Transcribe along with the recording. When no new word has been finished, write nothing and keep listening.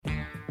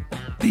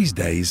These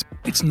days,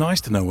 it's nice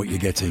to know what you're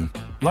getting.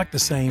 Like the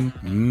same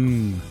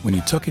when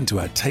you tuck into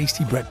our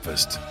tasty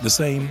breakfast. The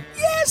same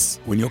yes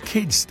when your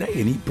kids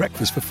stay and eat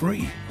breakfast for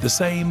free. The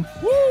same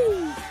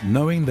woo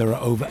knowing there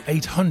are over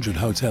 800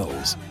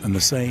 hotels. And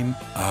the same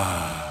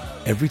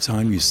every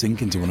time you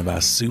sink into one of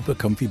our super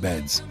comfy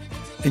beds.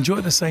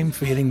 Enjoy the same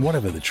feeling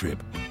whatever the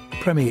trip.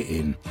 Premier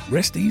Inn.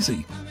 Rest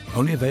easy.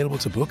 Only available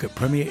to book at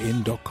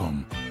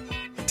premierinn.com.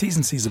 T's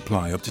and C's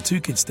apply. Up to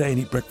 2 kids stay and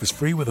eat breakfast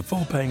free with a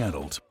full paying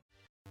adult.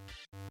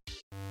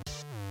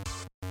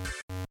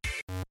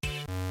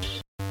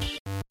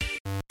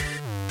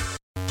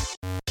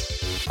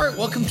 All right,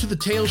 welcome to the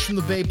Tales from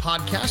the Bay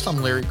podcast.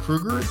 I'm Larry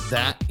Krueger.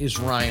 That is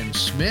Ryan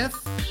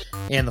Smith.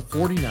 And the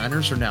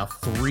 49ers are now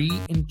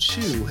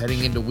 3-2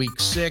 heading into week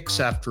 6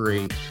 after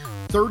a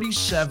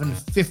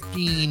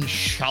 37-15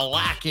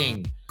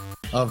 shellacking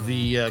of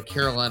the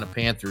Carolina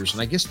Panthers.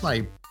 And I guess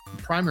my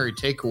primary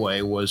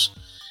takeaway was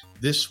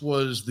this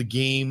was the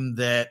game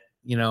that,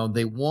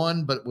 they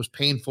won, but it was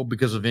painful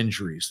because of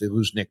injuries. They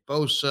lose Nick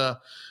Bosa.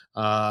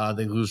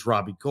 They lose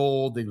Robbie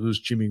Gould. They lose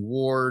Jimmy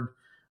Ward.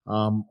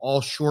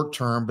 All short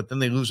term, but then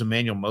they lose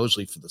Emmanuel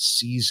Moseley for the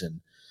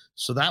season.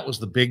 So that was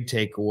the big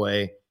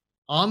takeaway.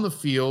 On the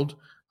field,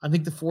 I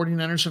think the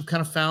 49ers have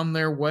kind of found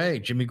their way.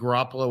 Jimmy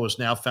Garoppolo has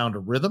now found a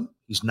rhythm.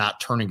 He's not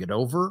turning it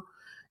over.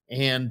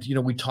 And,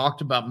 we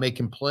talked about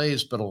making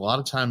plays, but a lot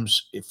of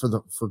times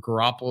for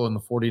Garoppolo and the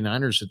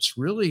 49ers, it's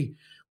really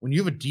when you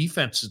have a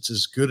defense that's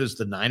as good as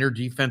the Niner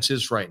defense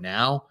is right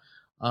now,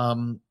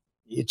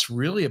 it's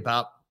really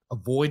about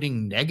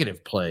avoiding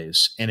negative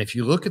plays. And if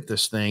you look at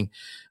this thing,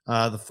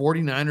 the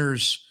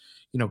 49ers,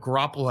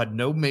 Garoppolo had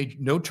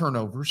no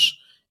turnovers,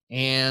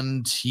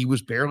 and he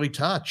was barely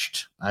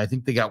touched. I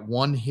think they got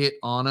 1 hit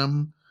on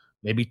him,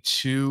 maybe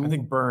 2. I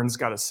think Burns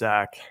got a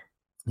sack.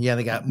 Yeah,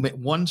 they got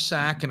 1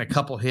 sack and a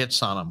couple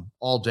hits on him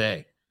all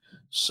day.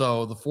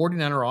 So the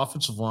 49er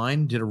offensive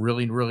line did a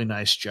really, really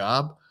nice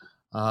job.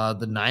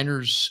 The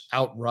Niners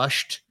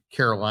outrushed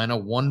Carolina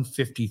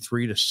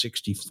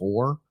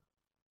 153-64.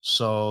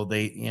 So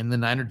the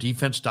Niner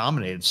defense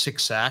dominated.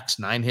 6 sacks,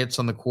 9 hits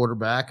on the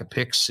quarterback, a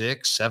pick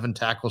 6, 7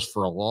 tackles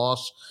for a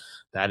loss,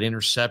 that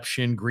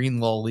interception.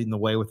 Greenlaw leading the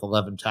way with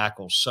 11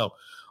 tackles. So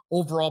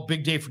overall,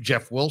 big day for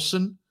Jeff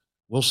Wilson.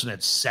 Wilson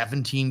had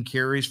 17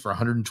 carries for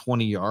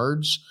 120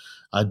 yards.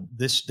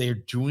 They're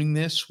doing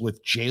this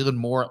with Jalen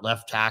Moore at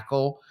left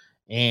tackle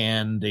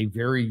and a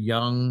very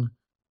young,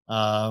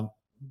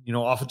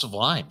 offensive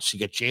line. So you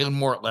got Jalen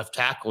Moore at left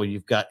tackle.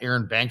 You've got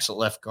Aaron Banks at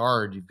left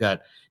guard. You've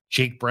got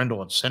Jake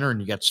Brendel at center,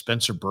 and you got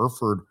Spencer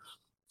Burford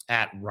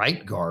at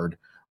right guard.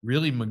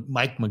 Really,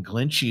 Mike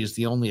McGlinchey is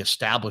the only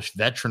established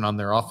veteran on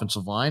their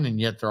offensive line, and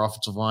yet their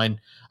offensive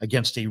line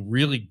against a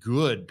really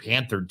good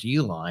Panther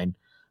D-line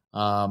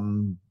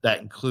that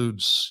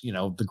includes,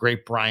 the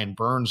great Brian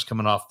Burns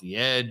coming off the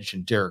edge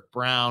and Derek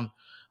Brown.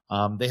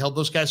 They held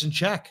those guys in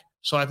check.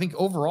 So I think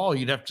overall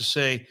you'd have to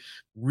say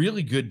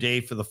really good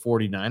day for the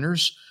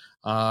 49ers.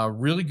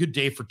 Really good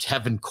day for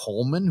Tevin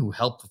Coleman, who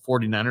helped the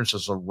 49ers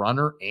as a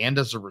runner and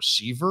as a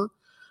receiver.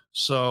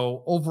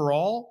 So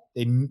overall,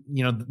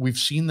 we've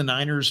seen the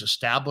Niners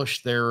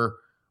establish their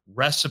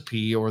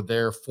recipe or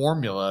their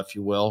formula, if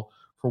you will,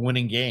 for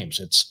winning games.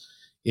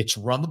 It's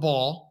run the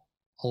ball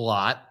a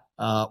lot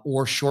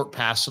or short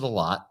pass it a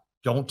lot.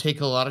 Don't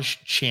take a lot of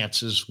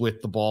chances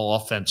with the ball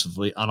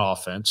offensively on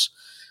offense.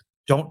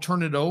 Don't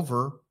turn it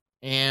over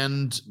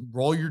and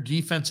roll your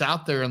defense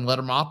out there and let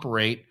them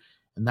operate.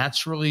 And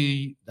that's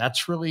really how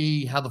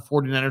the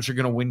 49ers are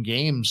going to win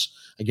games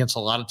against a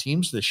lot of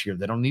teams this year.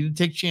 They don't need to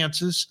take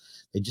chances.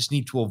 They just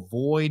need to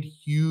avoid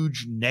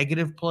huge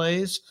negative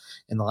plays.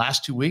 In the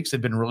last 2 weeks, they've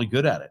been really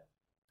good at it.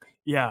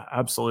 Yeah,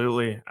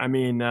 absolutely. I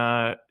mean,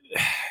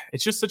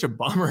 it's just such a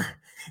bummer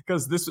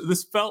because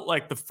this felt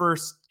like the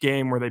first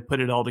game where they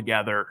put it all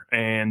together.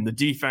 And the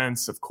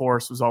defense, of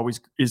course, was always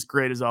as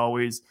great as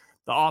always.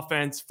 The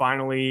offense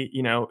finally,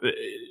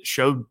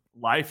 showed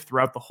life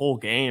throughout the whole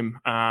game.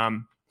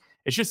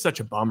 It's just such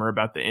a bummer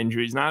about the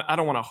injuries. And I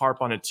don't want to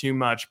harp on it too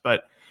much,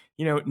 but,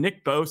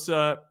 Nick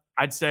Bosa,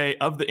 I'd say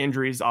of the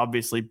injuries,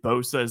 obviously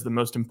Bosa is the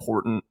most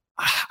important.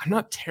 I'm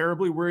not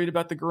terribly worried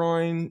about the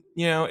groin.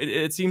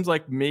 It seems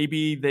like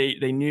maybe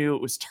they knew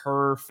it was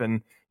turf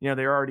and, they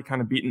were already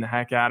kind of beating the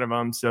heck out of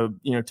him. So,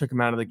 took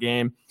him out of the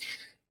game.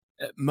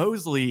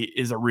 Moseley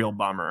is a real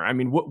bummer. I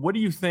mean, what do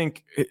you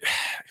think?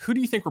 Who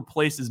do you think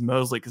replaces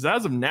Moseley? Because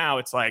as of now,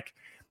 it's like,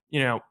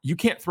 you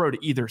can't throw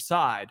to either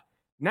side.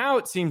 Now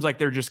it seems like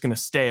they're just going to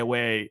stay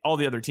away. All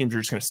the other teams are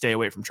just going to stay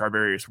away from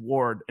Charvarius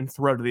Ward and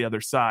throw to the other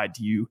side.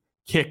 Do you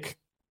kick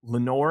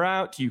Lenore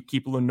out? Do you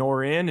keep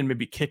Lenore in and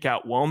maybe kick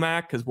out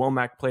Womack? Because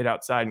Womack played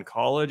outside in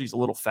college. He's a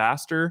little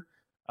faster.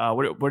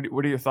 What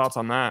are your thoughts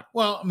on that?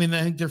 Well, I mean,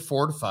 I think they're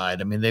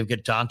fortified. I mean, they've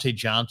got Dante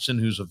Johnson,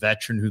 who's a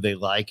veteran who they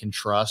like and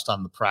trust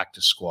on the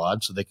practice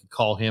squad, so they can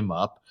call him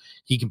up.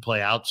 He can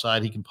play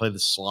outside. He can play the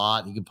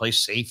slot. He can play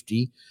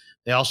safety.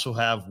 They also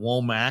have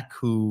Womack,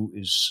 who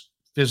is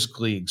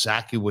physically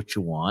exactly what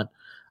you want.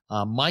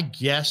 My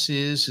guess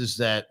is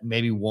that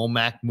maybe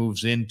Womack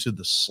moves into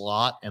the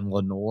slot and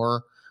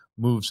Lenore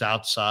moves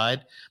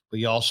outside. But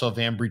you also have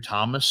Ambry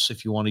Thomas,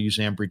 if you want to use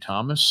Ambry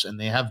Thomas. And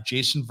they have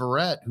Jason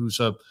Verrett, who's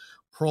a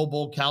Pro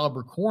Bowl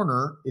caliber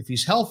corner if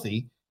he's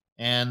healthy.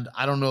 And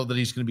I don't know that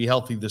he's going to be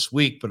healthy this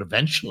week, but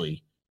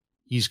eventually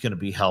he's going to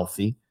be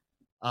healthy.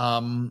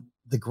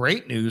 The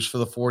great news for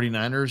the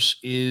 49ers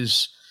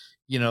is,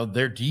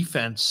 their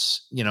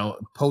defense,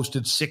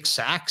 posted 6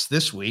 sacks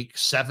this week,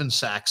 7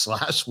 sacks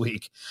last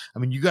week. I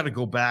mean, you got to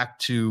go back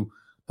to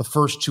the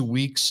first 2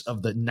 weeks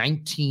of the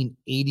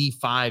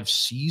 1985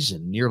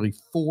 season, nearly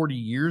 40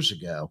 years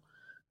ago.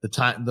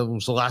 That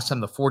was the last time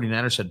the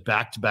 49ers had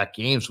back-to-back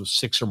games with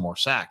 6 or more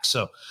sacks.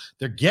 So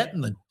they're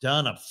getting it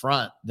done up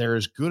front. They're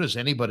as good as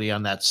anybody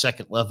on that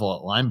second level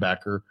at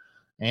linebacker,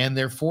 and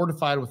they're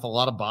fortified with a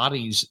lot of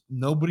bodies.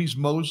 Nobody's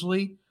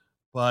Mosley,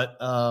 but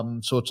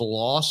so it's a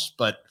loss,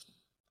 but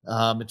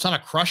it's not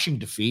a crushing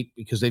defeat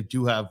because they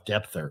do have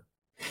depth there.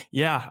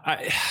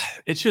 Yeah,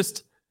 it's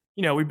just,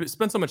 we've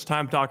spent so much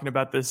time talking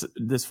about this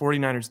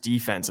 49ers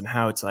defense and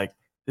how it's like,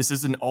 this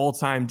is an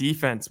all-time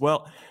defense.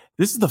 Well,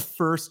 this is the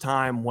first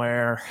time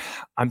where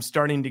I'm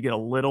starting to get a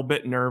little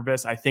bit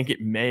nervous. I think it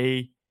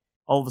may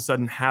all of a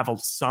sudden have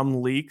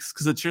some leaks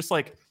because it's just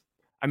like,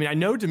 I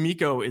know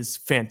D'Amico is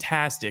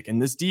fantastic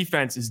and this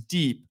defense is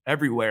deep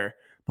everywhere,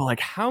 but like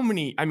how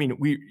many,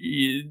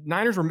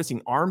 Niners were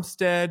missing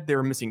Armstead, they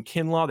were missing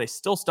Kinlaw, they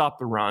still stopped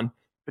the run.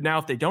 But now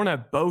if they don't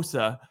have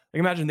Bosa,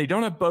 imagine they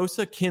don't have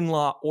Bosa,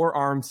 Kinlaw, or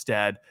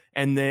Armstead,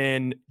 and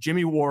then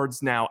Jimmy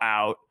Ward's now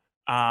out.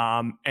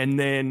 And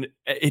then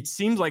it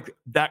seems like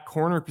that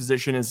corner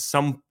position is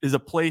a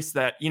place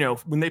that,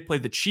 when they play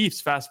the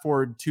Chiefs, fast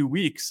forward 2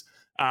 weeks,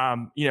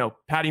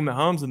 Patty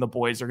Mahomes and the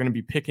boys are going to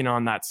be picking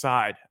on that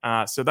side.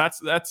 So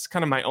that's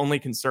kind of my only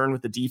concern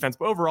with the defense.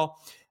 But overall,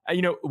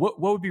 what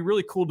would be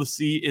really cool to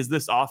see is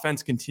this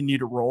offense continue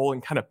to roll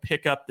and kind of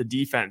pick up the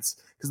defense,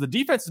 because the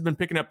defense has been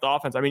picking up the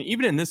offense.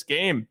 Even in this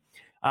game,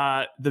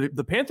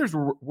 the Panthers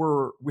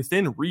were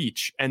within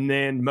reach, and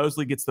then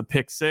Mosley gets the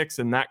pick 6,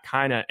 and that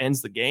kind of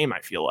ends the game.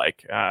 I feel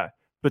like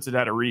puts it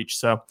out of reach.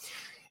 So,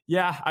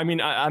 yeah,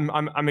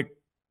 I'm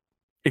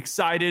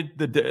excited.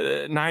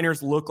 The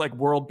Niners look like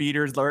world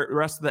beaters. The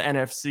rest of the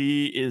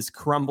NFC is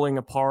crumbling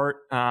apart,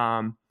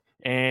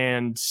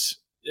 and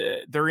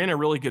they're in a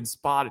really good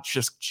spot. It's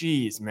just,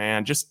 geez,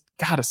 man, just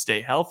gotta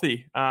stay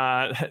healthy.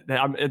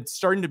 It's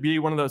starting to be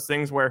one of those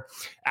things where,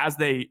 as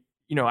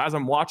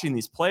I'm watching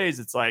these plays,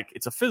 it's like,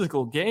 it's a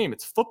physical game.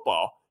 It's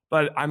football,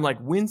 but I'm like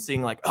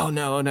wincing, like, oh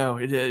no,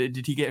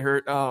 did he get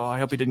hurt? Oh, I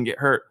hope he didn't get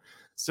hurt.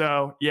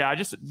 So yeah,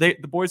 the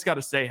boys got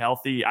to stay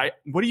healthy.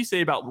 What do you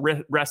say about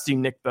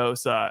resting Nick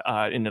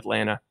Bosa in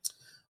Atlanta?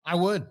 I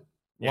would.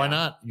 Yeah. Why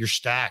not? You're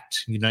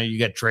stacked. You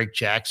got Drake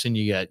Jackson.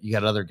 You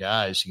got other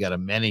guys. You got a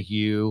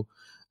Menahue.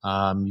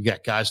 You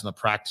got guys in the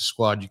practice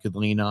squad you could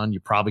lean on.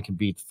 You probably can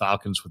beat the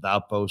Falcons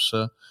without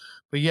Bosa.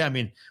 But yeah,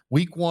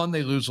 week 1,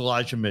 they lose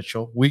Elijah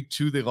Mitchell. Week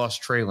 2, they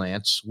lost Trey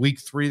Lance. Week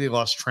 3, they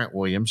lost Trent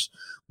Williams.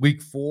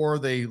 Week 4,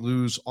 they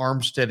lose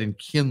Armstead and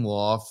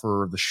Kinlaw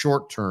for the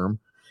short term.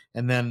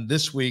 And then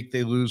this week,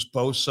 they lose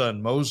Bosa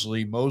and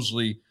Mosley.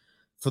 Mosley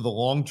for the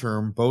long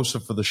term,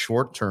 Bosa for the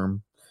short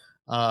term.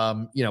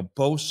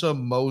 Bosa,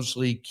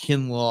 Mosley,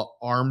 Kinlaw,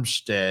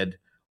 Armstead,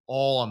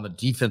 all on the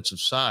defensive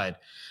side.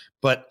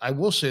 But I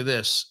will say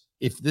this,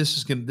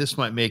 this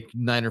might make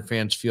Niner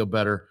fans feel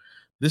better.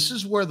 This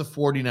is where the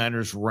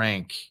 49ers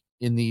rank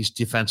in these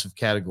defensive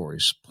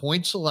categories.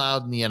 Points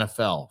allowed in the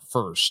NFL,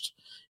 first.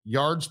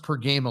 Yards per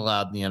game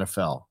allowed in the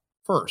NFL,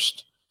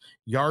 first.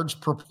 Yards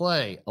per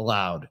play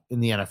allowed in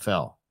the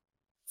NFL,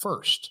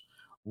 first.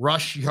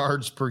 Rush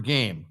yards per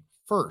game,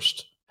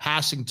 first.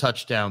 Passing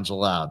touchdowns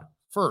allowed,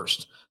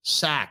 first.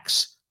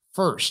 Sacks,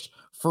 first.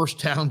 First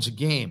downs a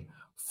game,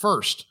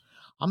 first.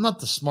 I'm not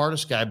the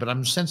smartest guy, but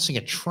I'm sensing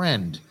a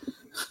trend.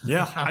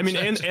 Yeah,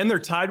 and they're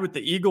tied with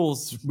the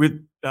Eagles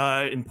with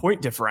in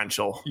point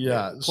differential.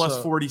 Yeah,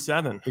 plus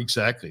 47.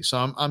 Exactly.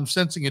 So I'm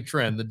sensing a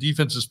trend. The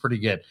defense is pretty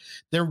good.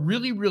 They're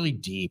really, really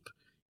deep.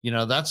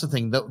 That's the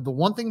thing. The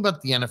one thing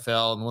about the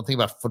NFL and the one thing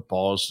about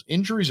football is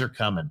injuries are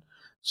coming.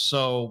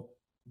 So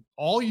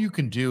all you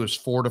can do is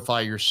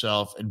fortify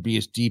yourself and be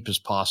as deep as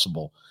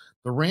possible.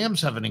 The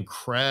Rams have an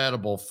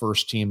incredible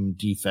first team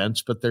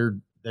defense, but their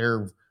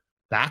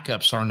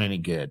backups aren't any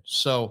good.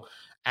 So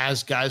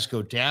as guys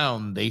go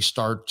down, they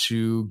start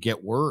to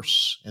get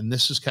worse. And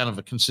this is kind of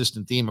a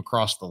consistent theme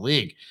across the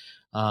league.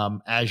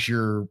 As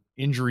your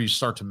injuries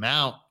start to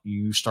mount,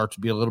 you start to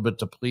be a little bit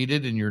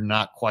depleted and you're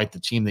not quite the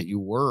team that you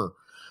were.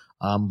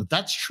 But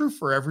that's true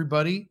for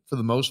everybody for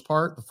the most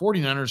part. The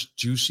 49ers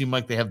do seem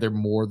like they have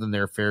more than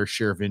their fair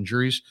share of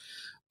injuries,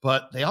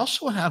 but they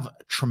also have a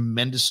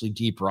tremendously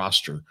deep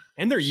roster.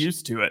 And they're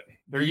used to it.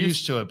 They're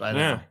used to it by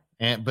now.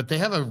 But they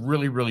have a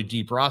really, really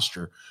deep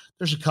roster.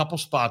 There's a couple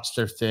spots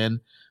they're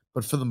thin,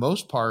 but for the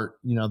most part,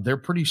 they're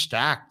pretty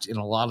stacked in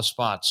a lot of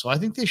spots. So I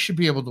think they should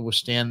be able to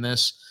withstand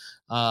this.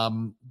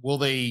 Will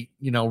they,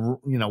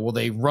 will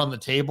they run the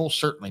table?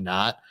 Certainly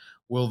not.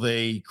 Will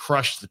they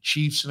crush the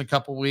Chiefs in a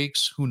couple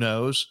weeks? Who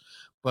knows?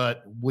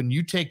 But when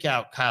you take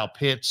out Kyle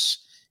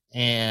Pitts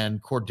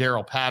and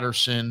Cordero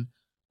Patterson,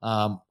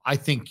 I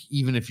think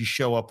even if you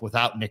show up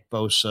without Nick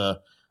Bosa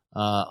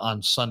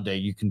on Sunday,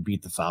 you can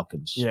beat the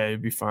Falcons. Yeah,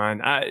 it'd be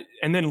fine.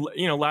 And then,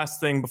 last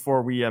thing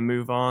before we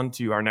move on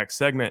to our next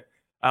segment,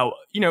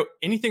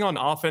 anything on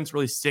offense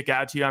really stick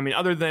out to you? I mean,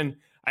 other than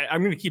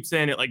I'm going to keep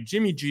saying it, like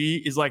Jimmy G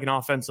is like an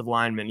offensive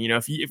lineman.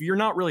 If you're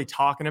not really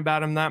talking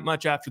about him that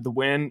much after the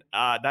win,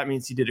 that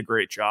means he did a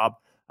great job.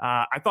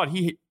 I thought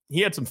he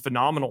had some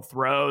phenomenal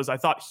throws. I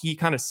thought he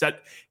kind of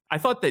I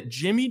thought that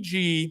Jimmy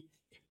G,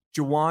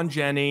 Juwan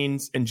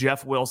Jennings, and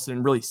Jeff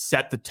Wilson really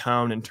set the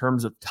tone in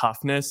terms of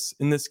toughness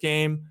in this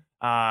game.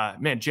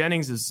 Man,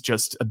 Jennings is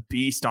just a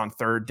beast on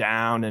third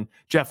down, and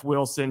Jeff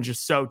Wilson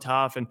just so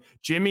tough. And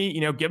Jimmy,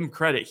 give him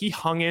credit. He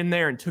hung in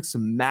there and took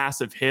some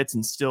massive hits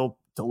and still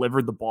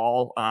delivered the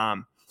ball.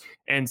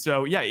 And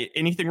so, yeah,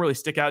 anything really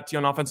stick out to you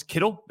on offense?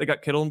 Kittle, they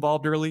got Kittle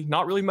involved early.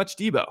 Not really much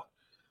Debo.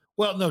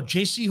 Well, no,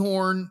 J.C.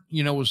 Horn,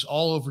 was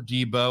all over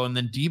Debo, and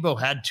then Debo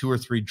had 2 or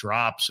 3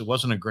 drops. It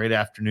wasn't a great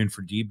afternoon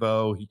for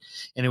Debo,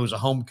 and it was a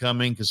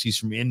homecoming because he's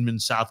from Inman,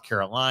 South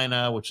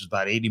Carolina, which is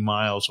about 80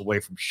 miles away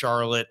from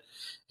Charlotte.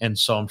 And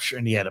so I'm sure,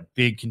 and he had a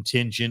big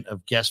contingent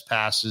of guest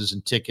passes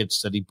and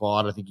tickets that he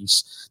bought. I think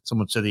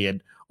someone said he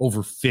had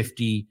over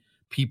 50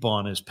 people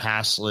on his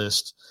pass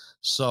list.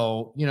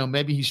 So,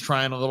 maybe he's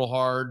trying a little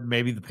hard.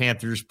 Maybe the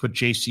Panthers put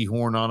J.C.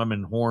 Horn on him,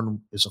 and Horn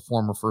is a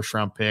former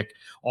first-round pick,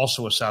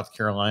 also a South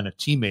Carolina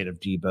teammate of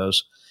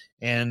Debo's.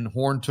 And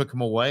Horn took him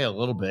away a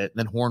little bit.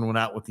 Then Horn went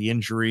out with the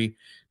injury.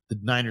 The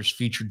Niners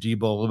featured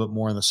Debo a little bit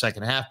more in the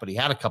second half, but he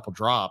had a couple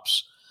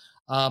drops.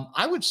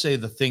 I would say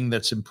the thing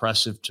that's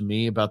impressive to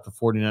me about the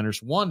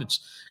 49ers, one,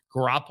 it's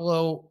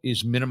Garoppolo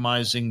is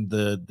minimizing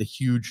the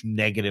huge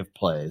negative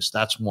plays.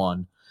 That's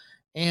one.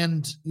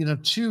 And,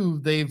 two,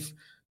 they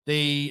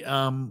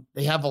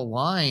have a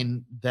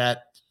line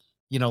that,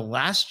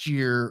 last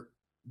year,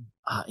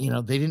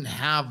 they didn't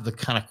have the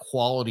kind of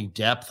quality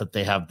depth that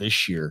they have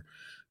this year.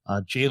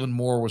 Jalen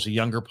Moore was a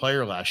younger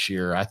player last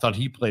year. I thought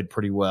he played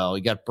pretty well.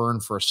 He got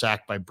burned for a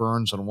sack by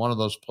Burns on one of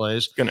those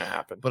plays. It's going to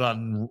happen. But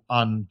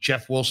on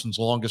Jeff Wilson's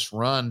longest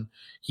run,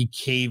 he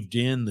caved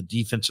in the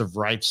defensive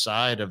right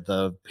side of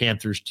the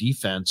Panthers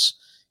defense,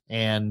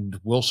 and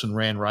Wilson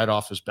ran right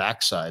off his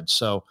backside.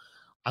 So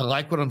I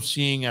like what I'm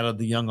seeing out of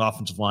the young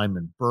offensive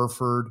linemen,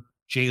 Burford,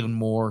 Jalen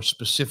Moore,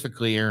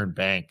 specifically Aaron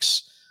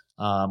Banks.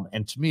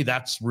 And to me,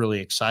 that's really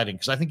exciting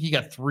because I think you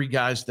got 3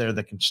 guys there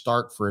that can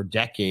start for a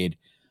decade.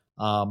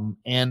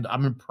 And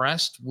I'm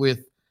impressed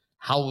with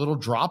how little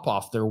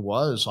drop-off there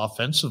was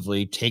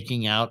offensively,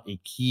 taking out a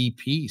key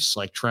piece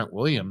like Trent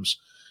Williams.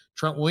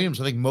 Trent Williams,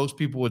 I think most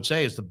people would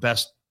say, is the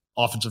best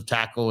offensive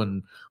tackle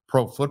in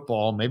pro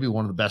football, maybe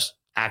one of the best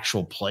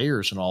actual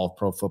players in all of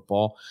pro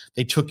football.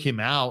 They took him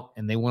out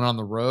and they went on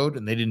the road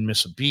and they didn't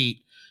miss a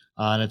beat.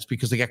 And it's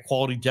because they got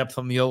quality depth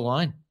on the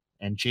O-line.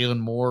 And Jalen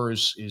Moore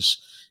is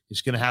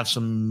going to have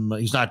some.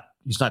 He's not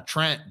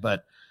Trent,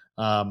 but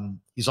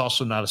he's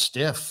also not a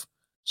stiff.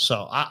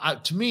 So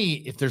to me,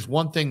 if there's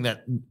one thing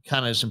that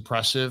kind of is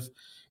impressive,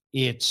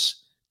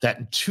 it's that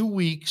in 2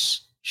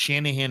 weeks,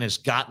 Shanahan has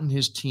gotten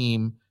his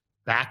team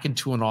back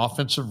into an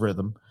offensive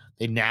rhythm.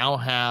 They now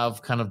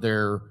have kind of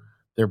their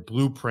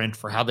blueprint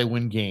for how they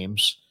win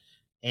games.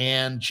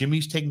 And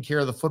Jimmy's taking care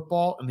of the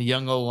football and the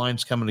young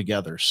O-line's coming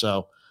together.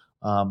 So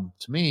to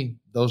me,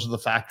 those are the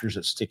factors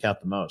that stick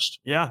out the most.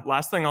 Yeah.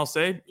 Last thing I'll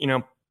say,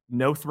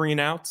 no 3 and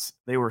outs.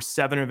 They were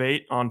 7 of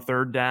 8 on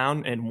third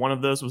down, and one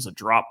of those was a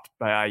drop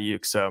by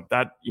Ayuk. So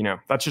that,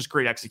 that's just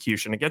great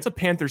execution against a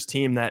Panthers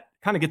team that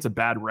kind of gets a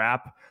bad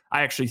rap.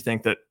 I actually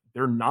think that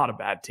they're not a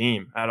bad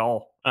team at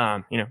all. They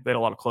had a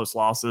lot of close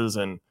losses,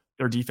 and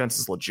their defense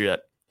is legit.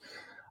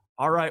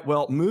 All right,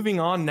 well, moving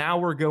on. Now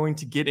we're going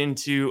to get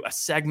into a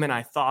segment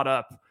I thought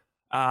up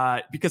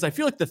because I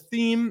feel like the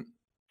theme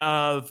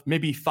of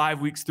maybe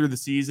 5 weeks through the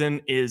season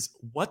is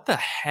what the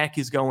heck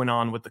is going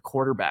on with the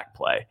quarterback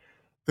play.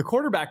 The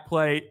quarterback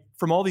play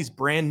from all these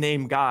brand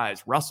name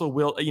guys, Russell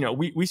Wilson,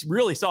 we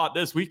really saw it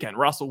this weekend.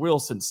 Russell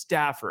Wilson,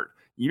 Stafford,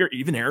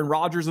 even Aaron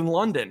Rodgers in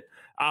London.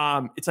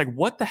 It's like,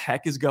 what the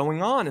heck is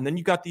going on? And then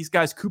you got these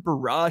guys, Cooper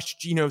Rush,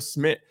 Geno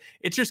Smith.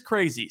 It's just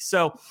crazy.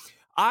 So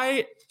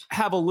I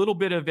have a little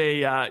bit of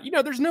a,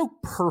 there's no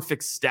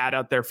perfect stat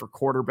out there for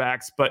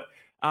quarterbacks, but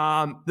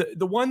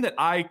the one that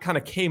I kind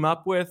of came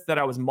up with that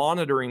I was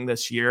monitoring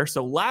this year.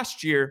 So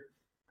last year,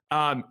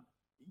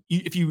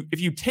 if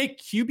you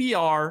take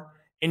QBR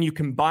and you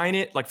combine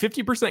it like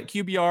 50%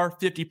 QBR,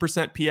 50%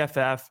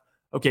 PFF.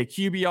 Okay,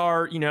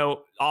 QBR,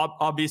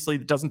 obviously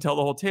it doesn't tell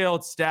the whole tale.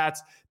 It's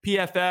stats.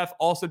 PFF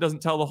also doesn't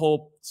tell the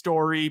whole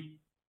story.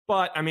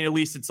 But, at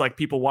least it's like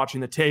people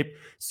watching the tape.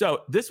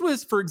 So this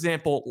was, for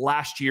example,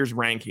 last year's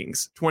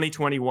rankings,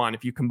 2021,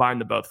 if you combine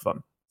the both of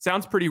them.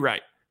 Sounds pretty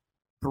right.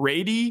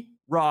 Brady,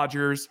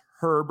 Rodgers,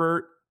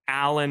 Herbert,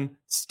 Allen,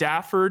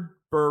 Stafford,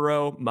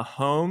 Burrow,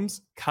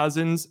 Mahomes,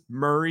 Cousins,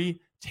 Murray,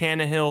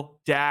 Tannehill,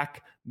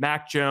 Dak,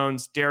 Mac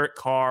Jones, Derek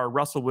Carr,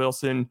 Russell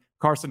Wilson,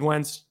 Carson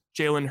Wentz,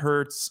 Jalen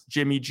Hurts,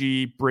 Jimmy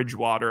G,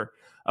 Bridgewater.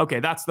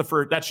 Okay, that's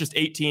just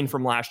 18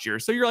 from last year.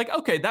 So you're like,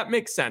 okay, that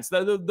makes sense.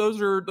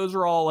 Those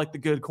are all like the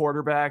good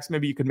quarterbacks.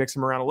 Maybe you could mix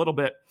them around a little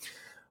bit.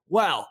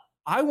 Well,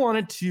 I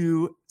wanted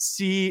to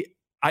see.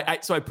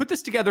 So I put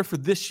this together for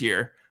this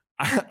year.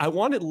 I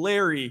wanted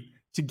Larry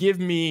to give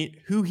me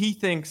who he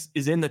thinks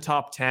is in the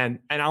top 10,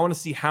 and I want to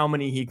see how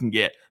many he can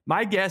get.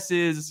 My guess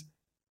is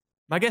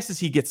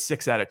he gets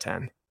 6 out of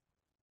 10.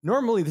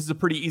 Normally, this is a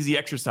pretty easy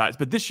exercise,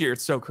 but this year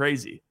it's so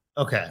crazy.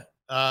 Okay.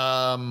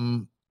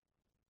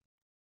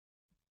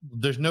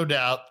 There's no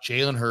doubt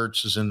Jalen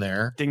Hurts is in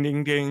there. Ding,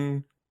 ding,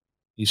 ding.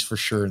 He's for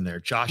sure in there.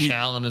 Josh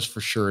Allen is for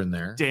sure in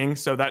there. Ding.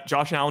 So that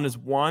Josh Allen is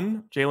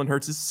 1. Jalen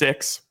Hurts is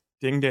 6.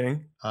 Ding,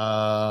 ding.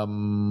 I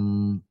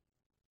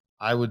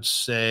would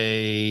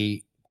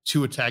say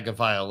Tua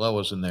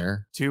Tagovailoa is in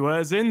there. Tua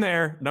is in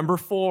there. Number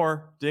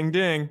 4. Ding,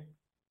 ding.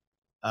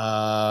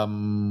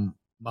 Mahomes.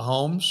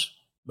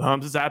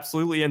 Mahomes is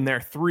absolutely in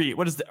there. 3.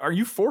 What is that? Are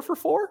you 4 for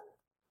 4?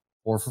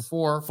 4 for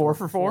 4. 4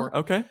 for 4.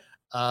 Okay.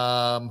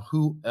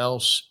 Who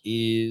else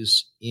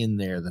is in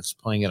there that's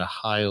playing at a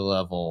high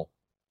level?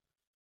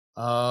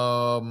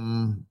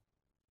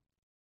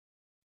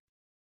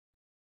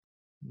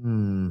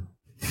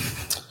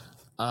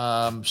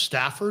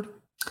 Stafford.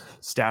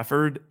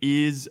 Stafford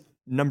is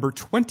number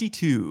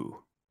 22.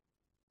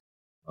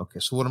 Okay,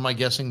 so what am I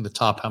guessing? The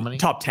top how many?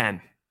 Top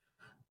 10.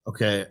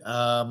 Okay.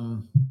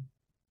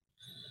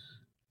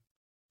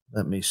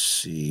 Let me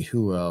see.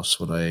 Who else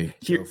would I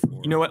go for?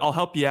 You know what? I'll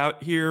help you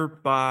out here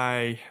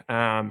by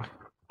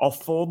I'll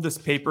fold this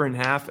paper in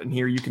half, and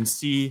here you can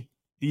see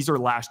these are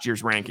last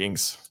year's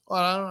rankings. Well,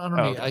 I don't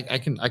know. I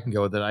can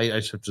go with it. I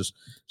should just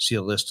see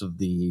a list of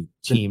the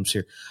teams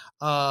here.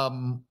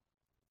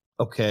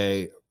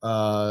 Okay.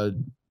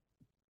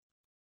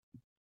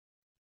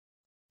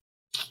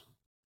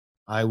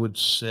 I would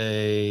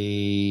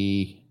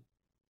say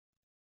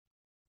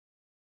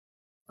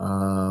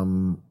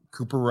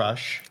Cooper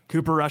Rush.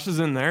 Cooper Rush is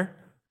in there.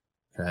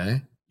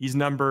 Okay. He's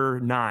number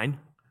 9.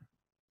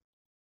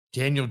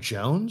 Daniel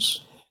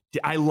Jones.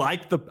 I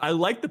like the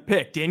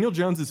pick. Daniel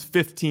Jones is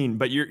 15,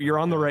 but you're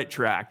on the right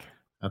track.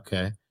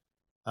 Okay.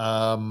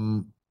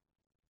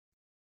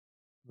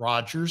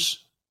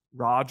 Rodgers.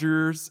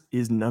 Rodgers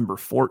is number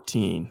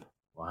 14.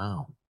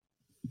 Wow.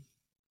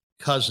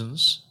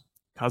 Cousins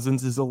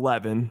is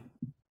 11.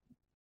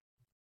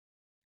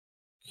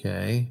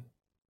 Okay.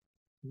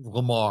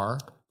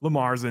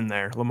 Lamar's in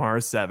there. Lamar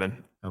is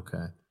 7.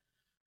 Okay.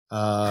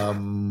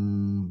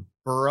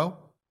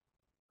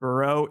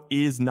 Burrow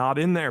is not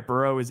in there.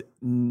 Burrow is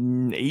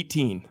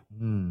 18.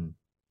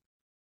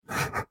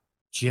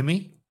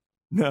 Jimmy?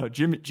 No,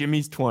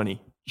 Jimmy's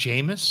 20.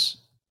 Jameis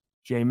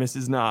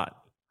is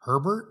not.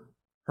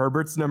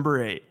 Herbert's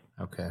number 8.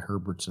 Okay,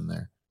 Herbert's in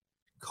there.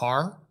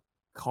 Carr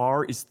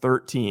is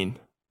 13.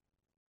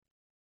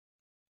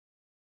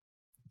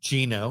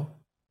 Gino's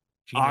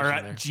all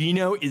right,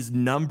 Gino is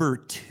number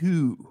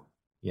 2.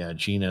 Yeah,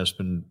 Gino's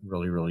been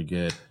really, really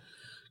good.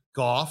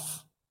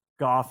 Goff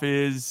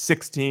is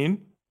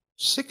 16.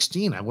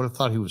 16. I would have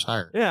thought he was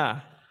higher. Yeah.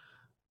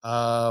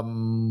 I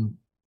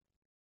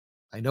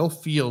know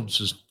Fields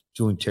is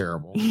doing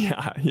terrible.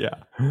 Yeah.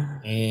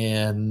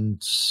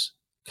 And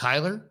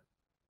Kyler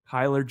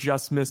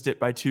just missed it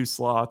by 2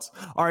 slots.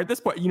 All right, at this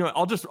point, you know,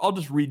 I'll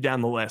just read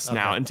down the list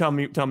now and tell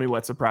me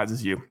what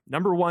surprises you.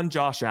 Number 1,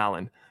 Josh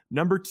Allen.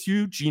 Number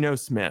 2, Geno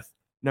Smith.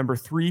 Number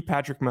 3,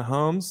 Patrick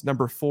Mahomes.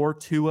 Number 4,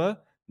 Tua.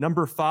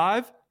 Number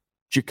 5,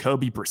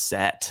 Jacoby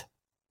Brissett.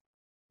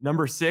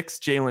 Number 6,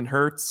 Jalen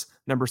Hurts.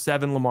 Number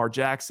 7, Lamar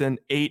Jackson.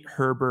 8,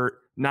 Herbert.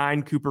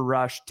 9, Cooper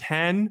Rush.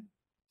 10,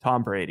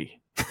 Tom Brady.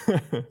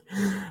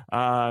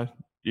 I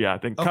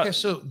think. Okay,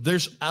 so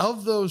there's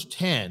of those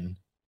 10,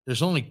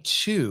 there's only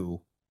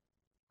 2,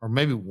 or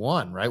maybe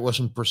 1, right?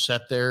 Wasn't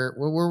Brissett there?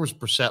 Where was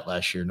Brissett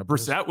last year? No,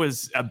 Brissett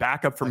was a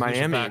backup for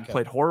Miami and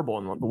played horrible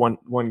in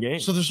one game.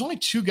 So there's only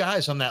 2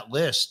 guys on that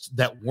list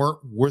that weren't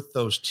with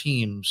those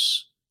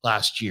teams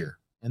last year.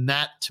 And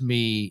that, to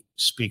me,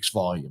 speaks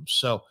volumes.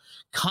 So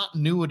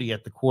continuity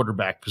at the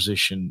quarterback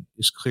position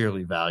is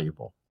clearly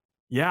valuable.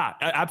 Yeah,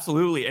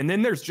 absolutely. And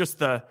then there's just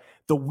the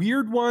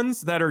weird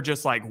ones that are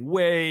just like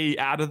way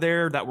out of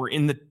there that were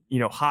in the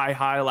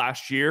high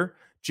last year.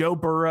 Joe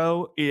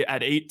Burrow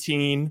at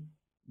 18,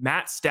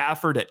 Matt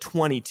Stafford at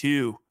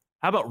 22.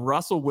 How about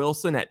Russell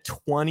Wilson at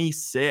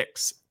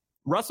 26?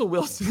 Russell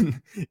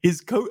Wilson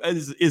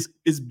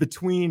is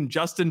between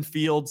Justin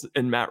Fields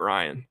and Matt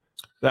Ryan.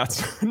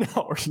 That's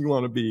not where you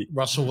want to be.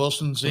 Russell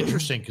Wilson's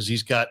interesting because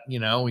he's got,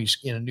 he's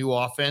in a new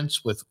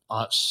offense with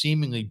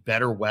seemingly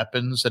better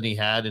weapons than he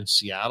had in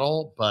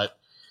Seattle, but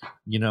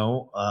he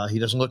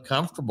doesn't look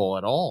comfortable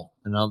at all.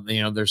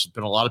 And there's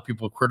been a lot of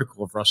people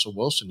critical of Russell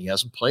Wilson. He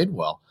hasn't played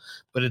well,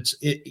 but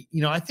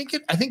I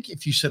think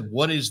if you said,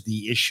 what is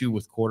the issue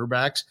with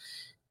quarterbacks?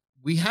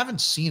 We haven't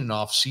seen an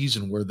off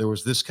season where there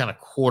was this kind of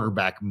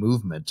quarterback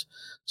movement.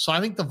 So I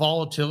think the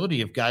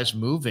volatility of guys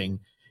moving,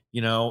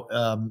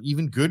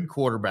 even good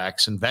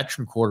quarterbacks and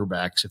veteran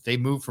quarterbacks, if they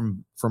move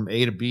from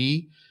A to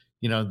B,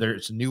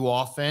 there's a new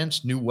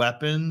offense, new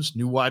weapons,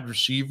 new wide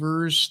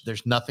receivers.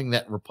 There's nothing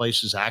that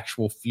replaces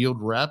actual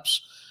field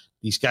reps.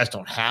 These guys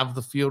don't have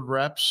the field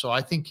reps. So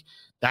I think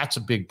That's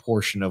a big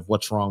portion of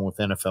what's wrong with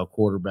NFL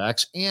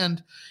quarterbacks.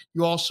 And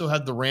you also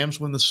had the Rams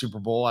win the Super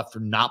Bowl after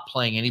not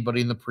playing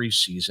anybody in the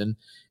preseason.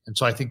 And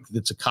so I think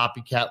it's a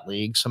copycat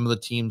league. Some of the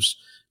teams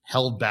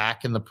held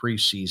back in the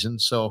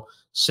preseason. So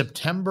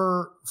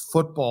September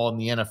football in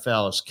the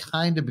NFL is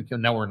kind of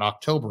become, now we're in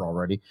October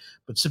already,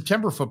 but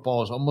September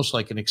football is almost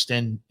like an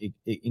extension of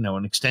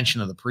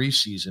the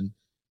preseason.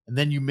 And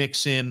then you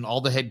mix in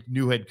all the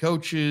new head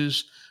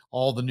coaches,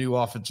 all the new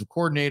offensive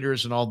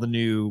coordinators, and all the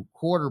new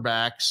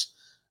quarterbacks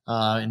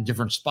in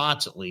different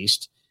spots at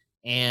least.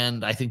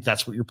 And I think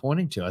that's what you're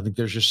pointing to. I think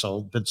there's just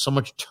been so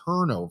much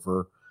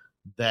turnover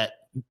that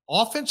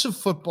defensive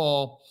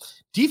football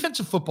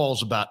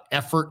is about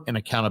effort and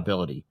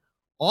accountability.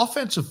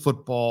 Offensive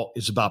football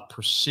is about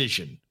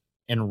precision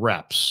and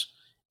reps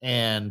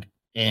and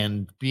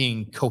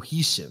being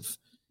cohesive.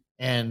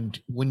 And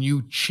when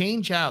you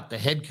change out the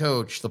head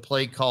coach, the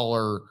play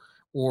caller,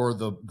 or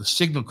the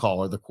signal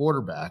caller, the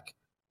quarterback,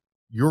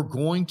 you're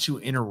going to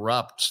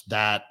interrupt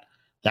that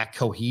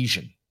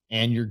cohesion,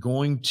 and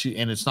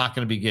it's not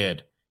going to be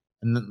good.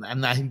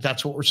 And I think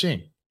that's what we're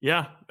seeing.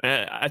 Yeah.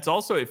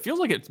 It feels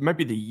like it might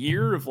be the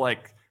year of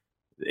like,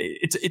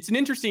 it's an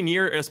interesting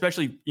year,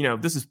 especially,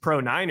 this is pro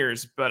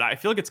Niners, but I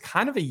feel like it's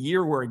kind of a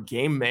year where a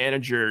game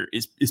manager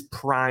is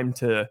primed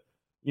to,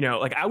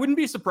 I wouldn't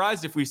be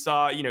surprised if we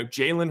saw,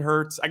 Jalen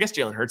Hurts. I guess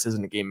Jalen Hurts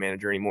isn't a game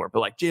manager anymore, but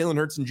like Jalen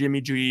Hurts and Jimmy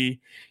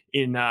G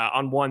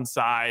on one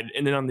side,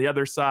 and then on the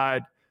other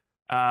side,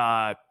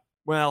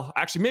 well,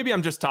 actually, maybe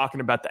I'm just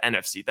talking about the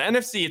NFC. The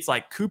NFC, it's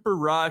like Cooper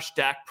Rush,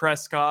 Dak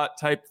Prescott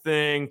type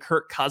thing.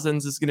 Kirk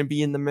Cousins is going to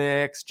be in the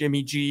mix.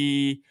 Jimmy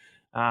G,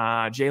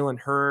 Jalen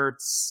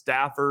Hurts,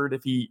 Stafford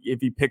if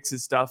he picks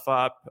his stuff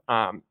up.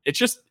 It's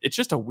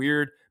just a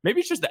weird. Maybe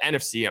it's just the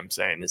NFC. I'm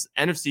saying this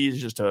NFC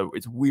is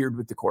it's weird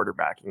with the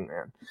quarterbacking,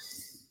 man.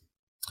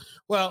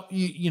 Well,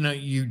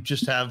 you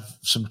just have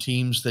some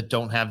teams that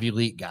don't have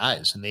elite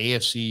guys. In the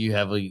AFC, you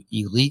have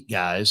elite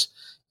guys.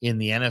 In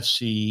the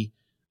NFC,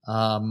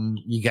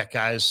 you got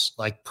guys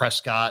like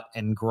Prescott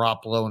and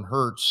Garoppolo and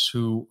Hurts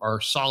who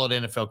are solid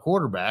NFL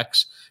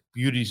quarterbacks.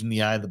 Beauty's in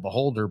the eye of the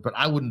beholder, but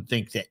I wouldn't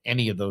think that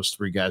any of those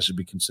three guys would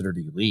be considered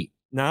elite.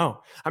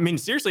 No, I mean,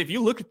 seriously, if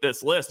you look at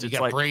this list, it's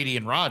like Brady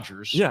and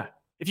Rodgers. Yeah.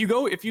 If you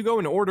go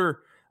in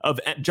order of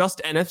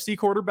just NFC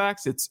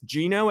quarterbacks, it's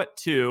Geno at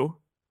 2.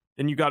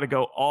 Then you got to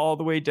go all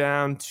the way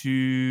down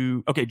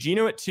to,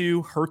 Geno at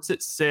 2, Hurts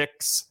at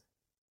 6,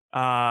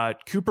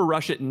 Cooper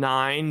Rush at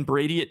 9,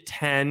 Brady at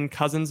 10,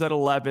 Cousins at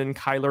 11,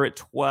 Kyler at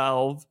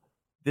 12,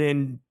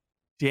 then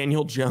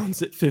Daniel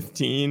Jones at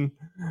 15.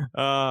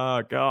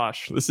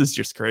 Gosh, this is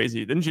just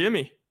crazy. Then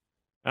Jimmy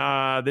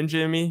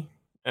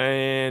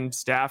and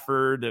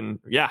Stafford. And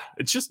yeah,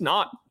 it's just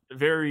not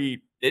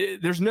very,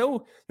 there's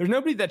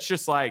nobody that's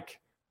just like,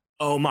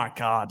 oh my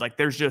God. Like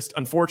there's just,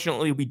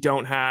 unfortunately, we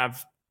don't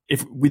have,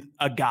 with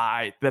a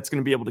guy that's going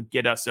to be able to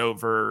get us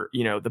over,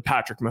 the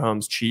Patrick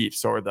Mahomes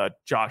Chiefs or the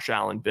Josh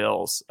Allen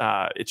Bills.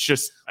 It's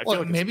just, I feel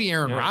like maybe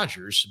Aaron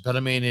Rodgers, but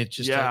I mean,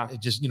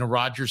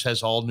 Rodgers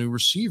has all new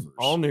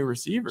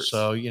receivers.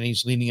 So,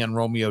 he's leaning on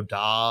Romeo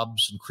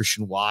Doubs and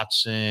Christian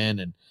Watson.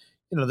 And,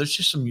 there's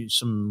just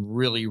some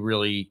really,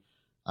 really,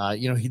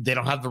 they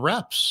don't have the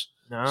reps.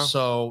 No.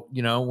 So,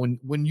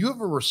 when you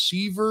have a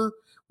receiver,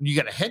 when you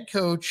got a head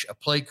coach, a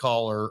play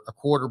caller, a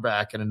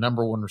quarterback, and a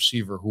number one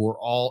receiver who are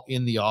all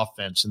in the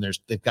offense and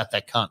they've got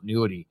that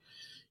continuity,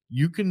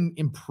 you can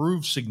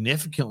improve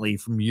significantly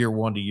from year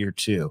 1 to year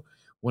 2.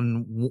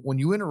 When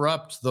you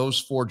interrupt those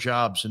 4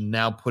 jobs and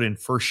now put in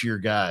first-year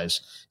guys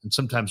and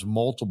sometimes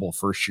multiple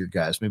first-year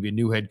guys, maybe a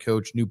new head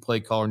coach, new play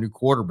caller, new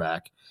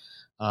quarterback,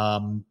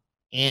 and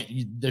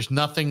there's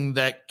nothing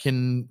that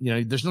can,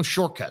 there's no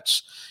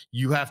shortcuts.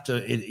 You have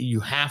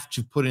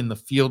to put in the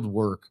field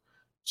work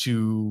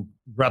to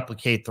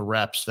replicate the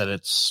reps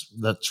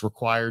that's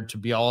required to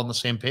be all on the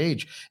same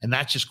page. And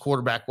that's just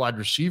quarterback, wide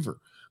receiver.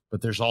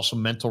 But there's also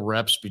mental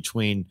reps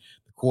between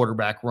the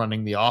quarterback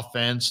running the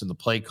offense and the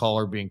play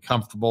caller being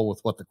comfortable with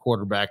what the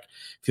quarterback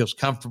feels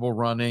comfortable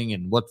running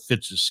and what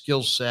fits his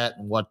skill set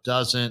and what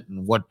doesn't,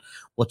 and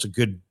what's a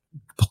good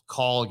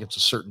call against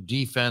a certain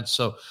defense.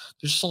 So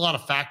there's just a lot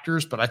of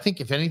factors. But I think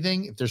if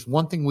anything, if there's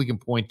one thing we can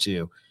point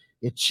to,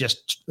 it's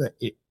just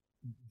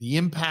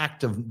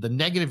the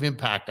negative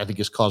impact, I think,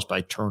 is caused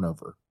by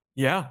turnover.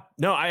 Yeah,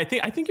 no, I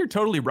think you're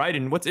totally right.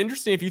 And what's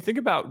interesting, if you think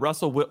about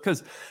Russell,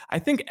 because I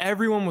think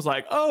everyone was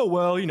like, oh,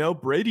 well,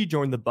 Brady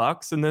joined the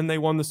Bucs and then they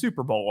won the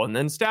Super Bowl, and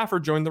then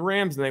Stafford joined the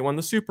Rams and they won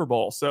the Super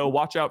Bowl. So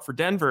watch out for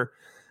Denver.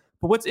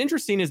 But what's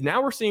interesting is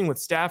now we're seeing with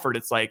Stafford,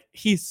 it's like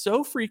he's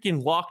so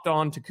freaking locked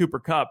on to Cooper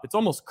Kupp. It's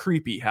almost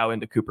creepy how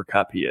into Cooper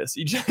Kupp he is.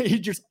 He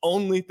just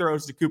only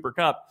throws to Cooper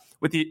Kupp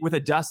with a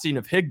dusting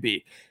of Higbee.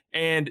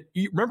 And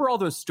you remember all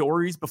those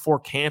stories before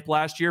camp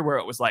last year where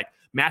it was like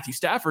Matthew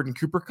Stafford and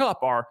Cooper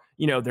Kupp are,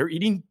 they're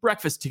eating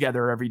breakfast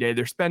together every day.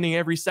 They're spending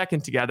every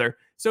second together.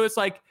 So it's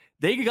like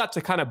they got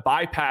to kind of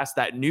bypass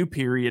that new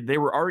period. They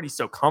were already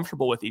so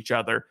comfortable with each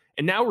other.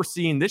 And now we're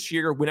seeing this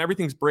year when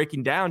everything's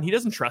breaking down, he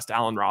doesn't trust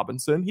Allen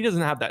Robinson. He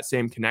doesn't have that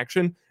same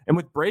connection. And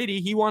with Brady,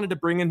 he wanted to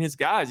bring in his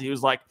guys. He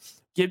was like,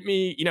 give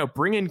me,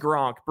 bring in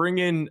Gronk, bring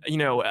in,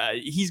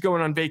 he's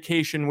going on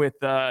vacation with,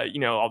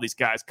 all these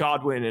guys,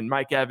 Godwin and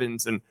Mike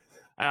Evans. And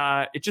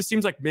it just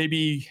seems like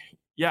maybe,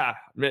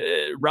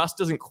 Russ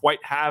doesn't quite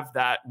have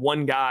that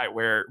one guy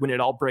where when it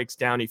all breaks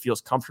down, he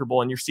feels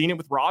comfortable. And you're seeing it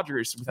with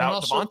Rodgers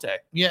without Devontae.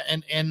 Yeah.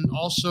 And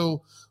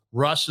also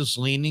Russ is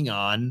leaning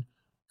on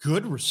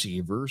good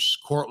receivers,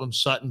 Cortland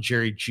Sutton,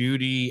 Jerry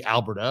Jeudy,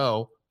 Albert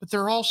O, but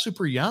they're all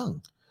super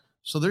young.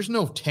 So there's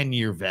no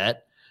 10-year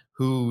vet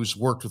who's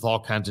worked with all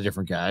kinds of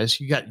different guys.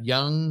 You got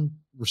young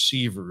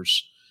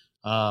receivers,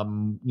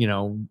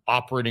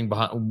 operating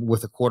behind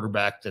with a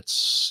quarterback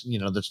that's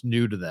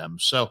new to them.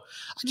 So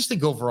I just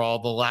think overall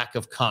the lack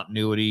of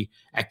continuity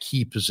at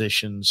key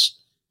positions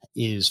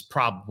is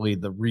probably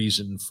the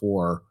reason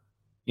for,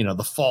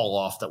 the fall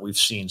off that we've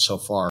seen so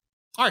far.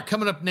 All right,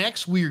 coming up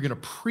next, we are going to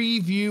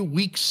preview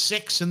week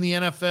 6 in the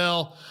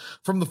NFL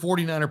from the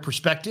 49er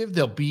perspective.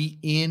 They'll be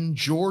in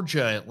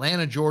Georgia,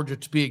 Atlanta, Georgia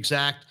to be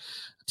exact,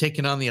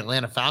 taking on the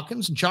Atlanta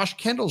Falcons. And Josh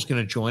Kendall is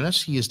going to join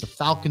us. He is the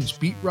Falcons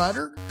beat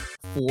writer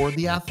for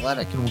The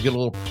Athletic. And we'll get a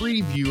little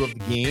preview of the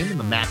game and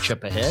the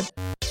matchup ahead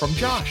from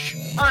Josh.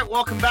 All right,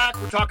 welcome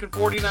back. We're talking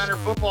 49er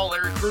football.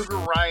 Larry Krueger,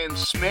 Ryan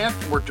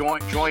Smith. We're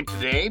joined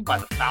today by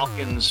the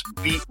Falcons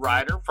beat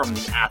writer from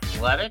The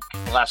Athletic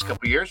the last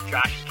couple of years.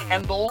 Josh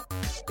Kendall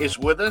is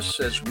with us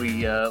as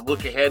we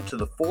look ahead to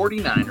the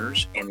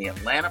 49ers and the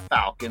Atlanta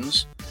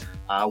Falcons.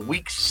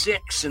 Week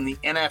 6 in the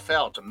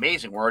NFL. It's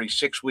amazing. We're already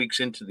 6 weeks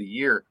into the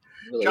year.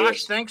 Really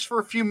Josh, thanks for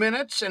a few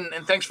minutes, and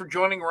thanks for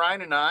joining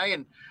Ryan and I.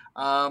 And,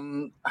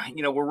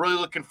 we're really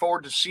looking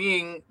forward to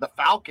seeing the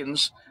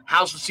Falcons.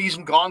 How's the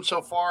season gone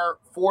so far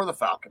for the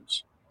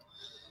Falcons?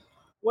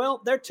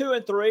 Well, they're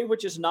 2-3,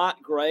 which is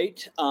not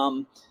great.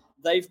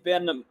 They've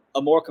been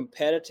a more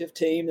competitive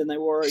team than they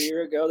were a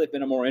year ago. They've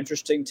been a more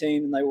interesting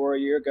team than they were a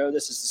year ago.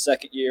 This is the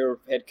second year of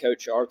head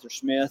coach Arthur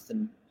Smith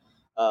and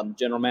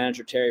general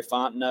manager Terry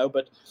Fontenot,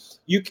 but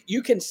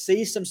you can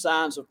see some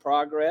signs of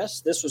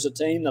progress. This was a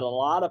team that a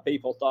lot of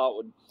people thought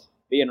would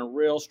be in a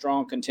real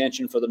strong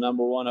contention for the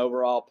number 1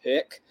 overall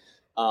pick.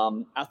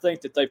 I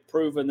think that they've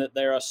proven that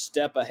they're a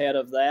step ahead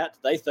of that.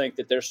 They think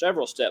that they're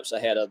several steps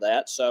ahead of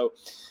that. So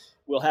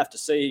we'll have to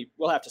see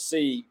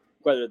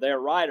whether they're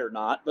right or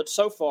not. But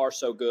so far,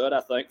 so good,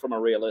 I think, from a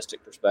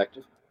realistic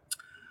perspective.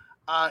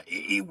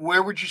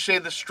 Where would you say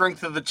the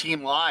strength of the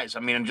team lies? I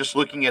mean, I'm just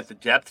looking at the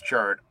depth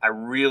chart. I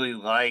really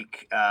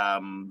like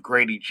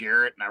Grady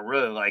Jarrett, and I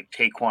really like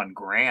Taquan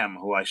Graham,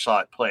 who I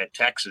saw play at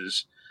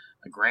Texas.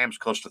 Graham's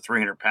close to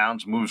 300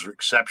 pounds, moves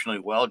exceptionally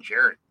well.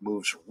 Jarrett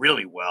moves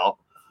really well.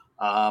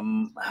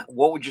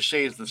 What would you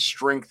say is the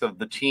strength of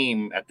the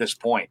team at this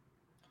point?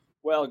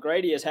 Well,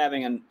 Grady is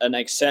having an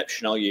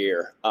exceptional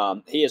year.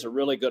 He is a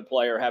really good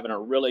player, having a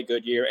really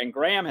good year. And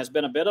Graham has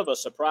been a bit of a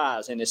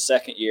surprise in his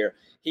second year.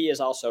 He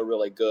is also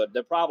really good.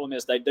 The problem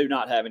is they do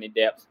not have any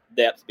depth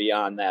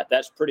beyond that.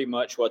 That's pretty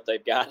much what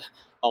they've got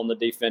on the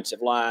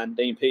defensive line.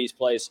 Dean Pease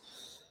plays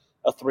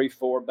a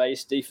 3-4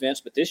 base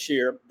defense, but this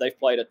year they've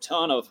played a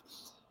ton of,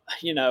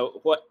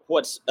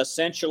 what's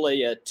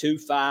essentially a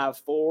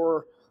 2-5-4,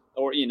 or,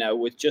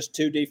 with just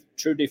two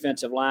true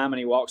defensive linemen.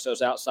 He walks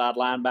those outside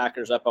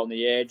linebackers up on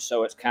the edge,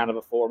 so it's kind of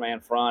a 4-man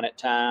front at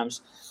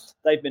times.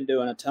 They've been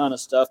doing a ton of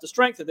stuff. The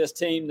strength of this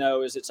team,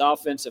 though, is its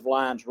offensive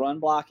line's run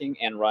blocking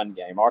and run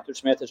game. Arthur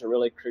Smith is a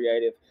really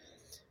creative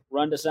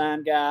run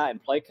design guy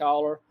and play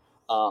caller.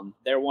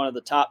 They're one of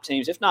the top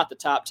teams, if not the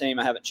top team.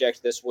 I haven't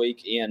checked this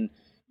week in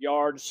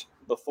yards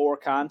before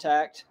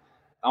contact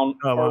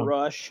per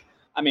rush.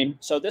 I mean,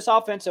 so this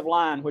offensive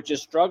line, which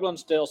is struggling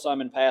still some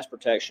in pass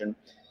protection,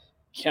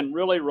 can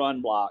really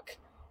run block.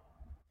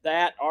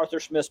 That Arthur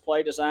Smith's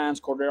play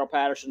designs, Cordero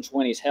Patterson's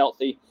when he's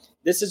healthy.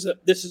 This is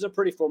a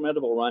pretty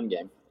formidable run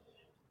game.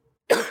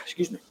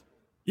 Excuse me.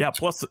 Yeah,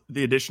 plus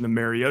the addition of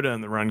Mariota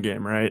in the run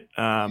game, right?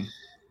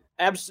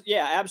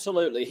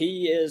 Absolutely.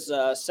 He is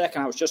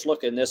second. I was just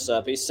looking this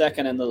up. He's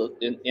second in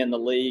the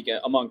league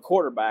among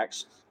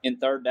quarterbacks in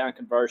third down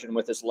conversion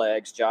with his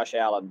legs. Josh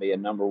Allen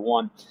being number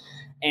 1.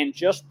 And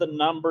just the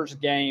numbers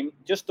game,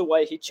 just the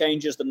way he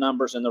changes the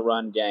numbers in the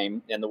run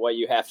game and the way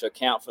you have to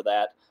account for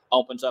that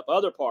opens up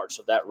other parts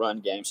of that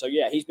run game. So,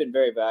 yeah, he's been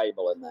very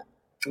valuable in that.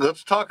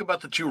 Let's talk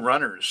about the two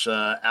runners.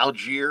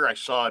 Algier, I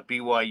saw at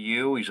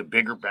BYU. He's a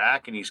bigger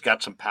back, and he's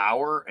got some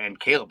power. And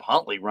Caleb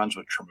Huntley runs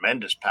with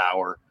tremendous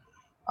power.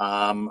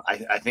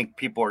 I think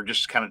people are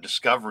just kind of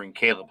discovering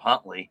Caleb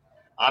Huntley.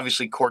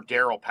 Obviously,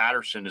 Cordero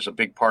Patterson is a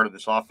big part of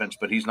this offense,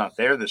 but he's not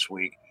there this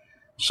week.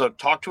 So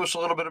talk to us a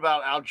little bit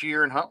about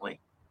Algier and Huntley.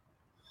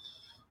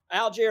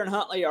 Algier and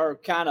Huntley are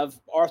kind of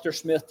Arthur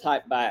Smith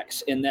type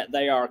backs in that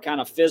they are kind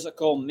of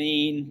physical,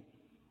 mean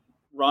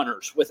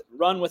runners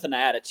run with an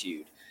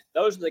attitude.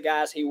 Those are the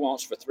guys he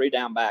wants for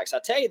 3-down backs. I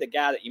tell you, the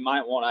guy that you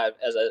might want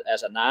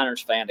as a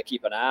Niners fan to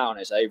keep an eye on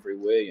is Avery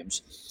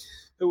Williams,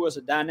 who was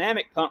a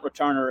dynamic punt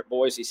returner at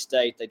Boise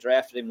State. They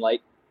drafted him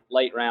late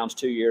late rounds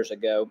 2 years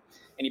ago,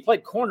 and he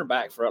played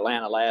cornerback for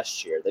Atlanta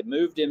last year. They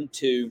moved him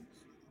to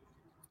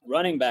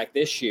running back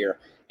this year,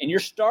 and you're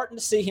starting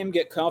to see him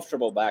get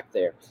comfortable back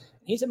there.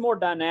 He's a more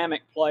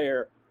dynamic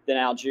player than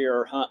Algier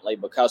or Huntley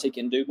because he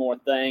can do more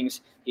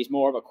things. He's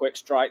more of a quick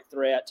strike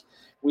threat.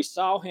 We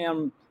saw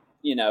him,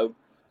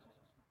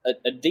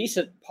 a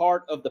decent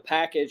part of the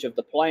package of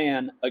the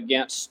plan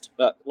against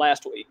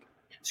last week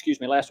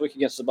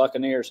against the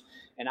Buccaneers,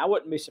 and I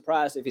wouldn't be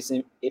surprised if he's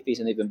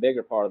an even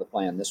bigger part of the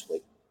plan this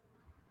week.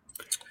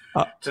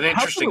 It's an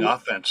interesting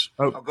offense.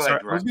 Go ahead, sorry.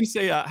 Ryan. I was going to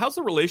say, how's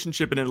the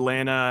relationship in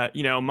Atlanta,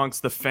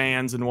 amongst the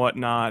fans and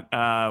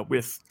whatnot,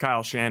 with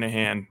Kyle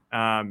Shanahan?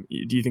 Do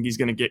you think he's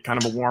going to get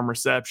kind of a warm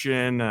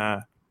reception? Is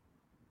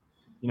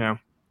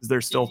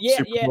there still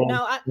Super Bowl?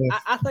 No,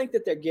 I think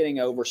that they're getting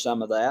over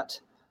some of that.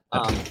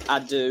 I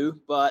do,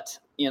 but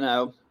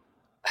 28-3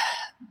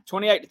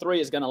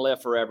 is going to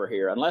live forever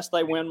here. Unless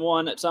they win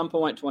one at some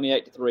point,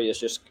 28-3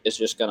 is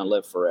just going to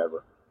live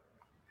forever.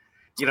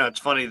 It's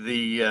funny.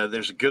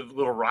 There's a good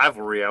little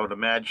rivalry, I would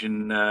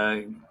imagine,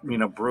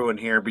 brewing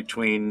here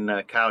between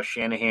Kyle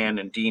Shanahan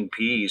and Dean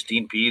Pease.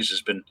 Dean Pease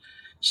has been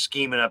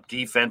scheming up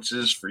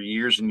defenses for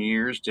years and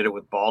years. Did it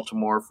with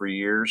Baltimore for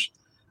years.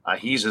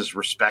 He's as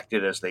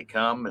respected as they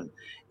come, and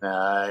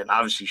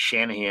obviously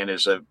Shanahan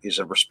is a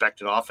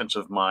respected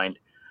offensive mind.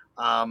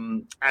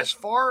 As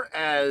far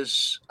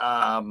as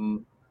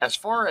the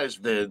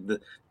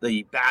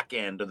back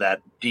end of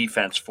that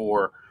defense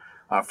for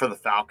the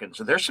Falcons,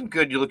 so there's some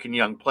good-looking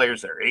young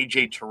players there.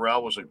 A.J.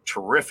 Terrell was a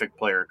terrific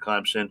player at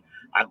Clemson.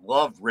 I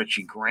loved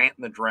Richie Grant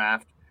in the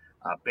draft.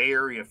 Bay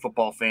Area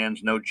football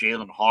fans know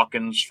Jalen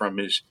Hawkins from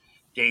his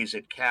days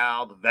at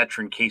Cal. The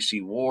veteran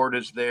Casey Ward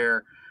is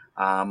there.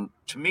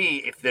 To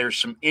me, if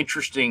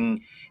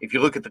you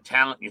look at the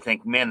talent, you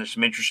think, man, there's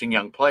some interesting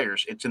young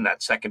players. It's in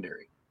that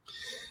secondary.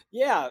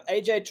 Yeah,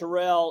 A.J.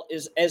 Terrell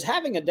is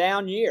having a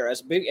down year.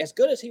 As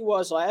good as he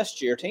was last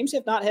year, teams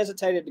have not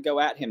hesitated to go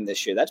at him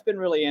this year. That's been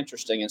really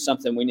interesting and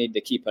something we need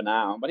to keep an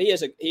eye on. But he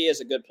is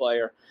a good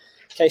player.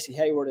 Casey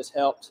Hayward has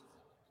helped.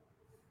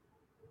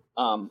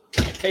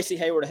 Casey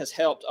Hayward has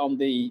helped on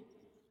the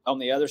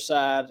other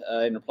side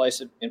in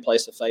place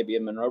of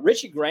Fabian Monroe.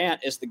 Richie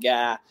Grant is the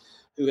guy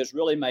who has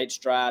really made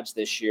strides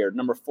this year.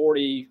 Number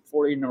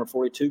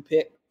 42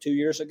 pick 2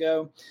 years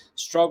ago.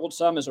 Struggled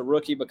some as a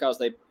rookie because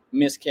they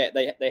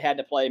had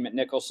to play him at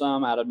nickel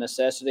some out of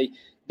necessity.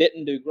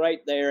 Didn't do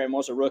great there and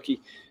was a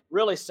rookie.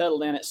 Really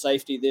settled in at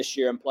safety this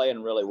year and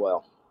playing really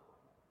well.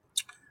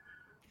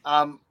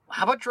 How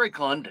about Drake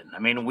London? I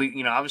mean,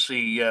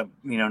 obviously,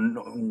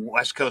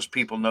 West Coast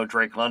people know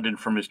Drake London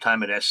from his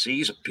time at SC.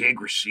 He's a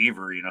big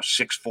receiver,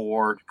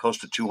 6'4", close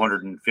to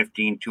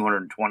 215,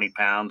 220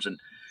 pounds, and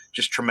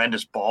just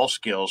tremendous ball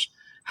skills.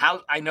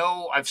 I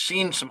know I've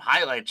seen some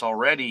highlights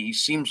already. He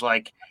seems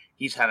like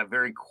he's had a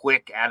very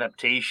quick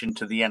adaptation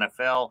to the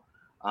NFL.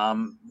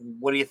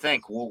 What do you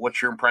think? What's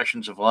your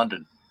impressions of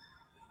London?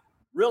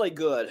 Really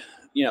good.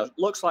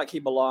 Looks like he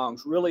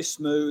belongs. Really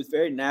smooth,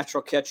 very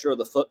natural catcher of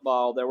the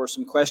football. There were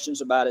some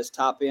questions about his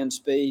top end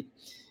speed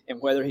and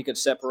whether he could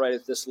separate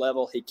at this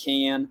level. He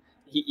can.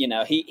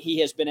 He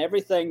has been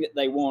everything that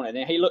they wanted,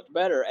 and he looked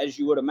better, as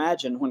you would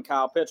imagine, when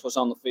Kyle Pitts was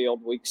on the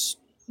field weeks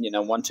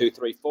 1, 2,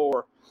 3,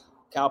 4.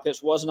 Kyle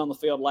Pitts wasn't on the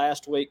field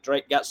last week.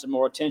 Drake got some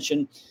more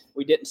attention.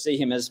 We didn't see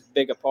him as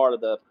big a part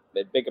of the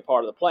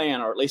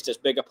plan, or at least as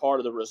big a part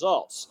of the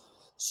results.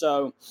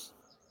 So,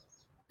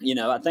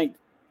 I think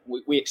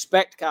we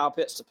expect Kyle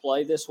Pitts to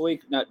play this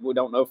week. No, we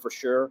don't know for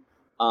sure.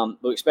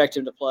 We expect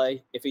him to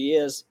play. If he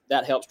is,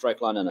 that helps Drake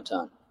London a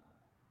ton.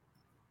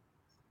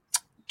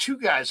 Two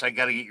guys I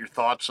got to get your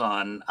thoughts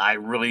on. I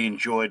really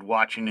enjoyed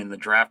watching in the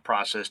draft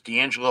process.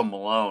 D'Angelo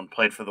Malone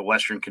played for the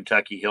Western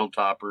Kentucky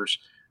Hilltoppers.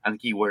 I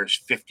think he wears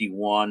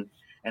 51.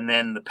 And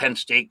then the Penn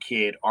State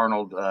kid,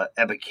 Arnold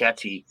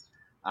Ebiketie.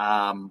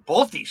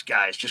 Both these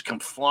guys just come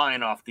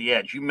flying off the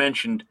edge. You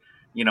mentioned,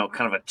 kind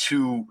of a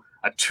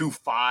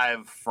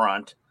 2-5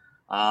 front.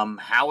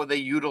 How are they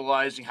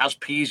utilizing? How's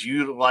Pease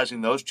utilizing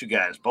those two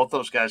guys? Both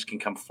those guys can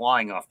come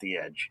flying off the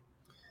edge.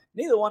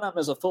 Neither one of them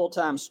is a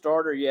full-time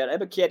starter yet.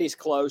 Ebiketie's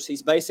close.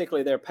 He's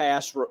basically their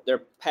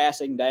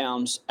passing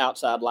downs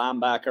outside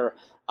linebacker.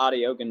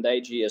 Adi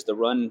Ogundeji is the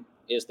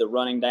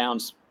running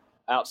downs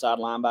outside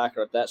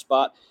linebacker at that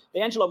spot.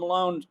 D'Angelo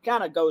Malone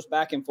kind of goes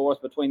back and forth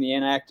between the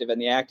inactive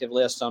and the active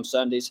lists on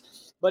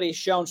Sundays, but he's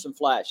shown some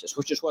flashes,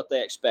 which is what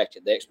they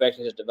expected. They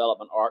expected his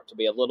development arc to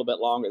be a little bit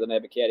longer than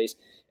Ebiketie's.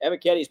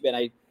 Ebiketie's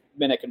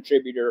been a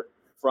contributor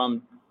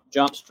from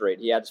Jump Street.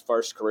 He had his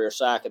first career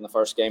sack in the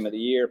first game of the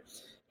year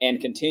and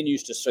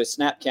continues to, so his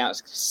snap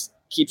count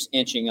keeps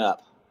inching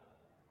up.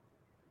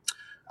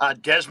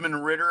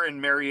 Desmond Ridder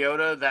and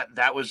Mariota,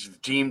 that was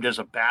deemed as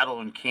a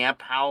battle in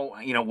camp.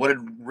 What did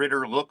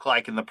Ridder look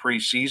like in the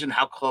preseason?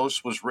 How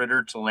close was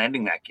Ridder to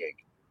landing that gig?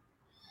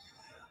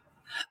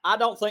 I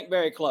don't think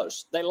very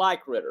close. They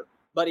like Ridder,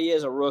 but he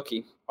is a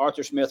rookie.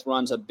 Arthur Smith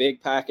runs a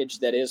big package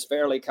that is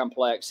fairly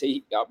complex.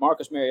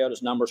 Marcus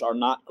Mariota's numbers are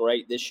not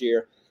great this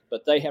year.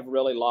 but they have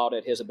really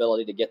lauded his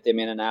ability to get them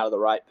in and out of the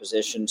right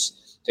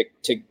positions, to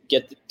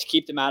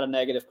keep them out of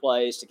negative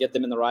plays, to get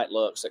them in the right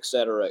looks, et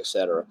cetera, et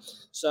cetera.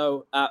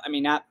 So, I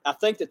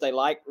think that they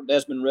like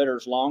Desmond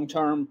Ritter's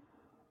long-term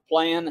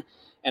plan,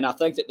 and I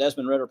think that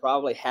Desmond Ridder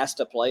probably has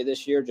to play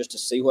this year just to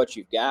see what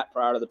you've got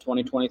prior to the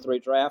 2023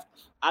 draft.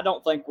 I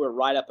don't think we're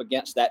right up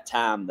against that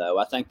time, though.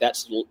 I think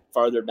that's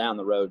further down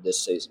the road this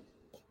season.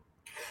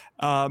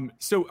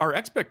 So our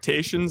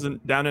expectations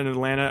down in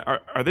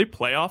Atlanta, are they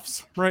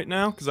playoffs right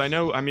now? Because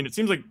it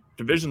seems like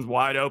division's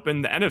wide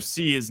open. The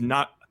NFC is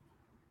not,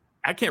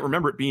 I can't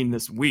remember it being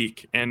this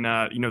weak, and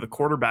the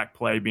quarterback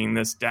play being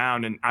this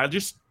down. And I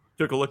just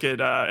took a look at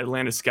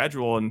Atlanta's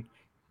schedule, and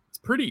it's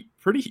pretty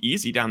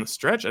easy down the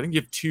stretch. I think you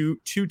have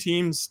two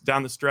teams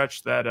down the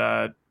stretch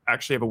that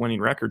actually have a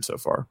winning record so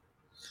far.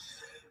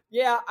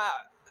 Yeah,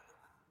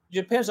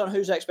 it depends on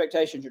whose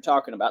expectations you're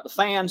talking about. The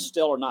fans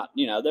still are not,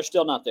 they're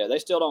still not there. They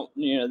still don't,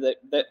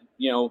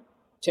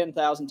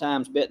 10,000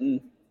 times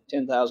bitten,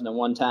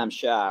 10,001 times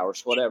shy, or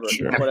whatever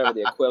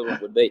the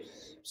equivalent would be.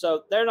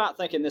 So they're not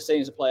thinking this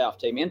team's a playoff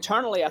team.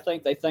 Internally, I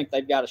think they think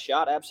they've got a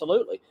shot.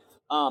 Absolutely.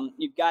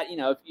 You've got,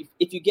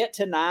 if you get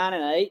to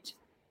 9-8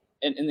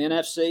 in the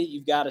NFC,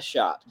 you've got a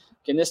shot.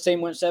 Can this team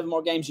win 7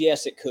 more games?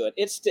 Yes, it could.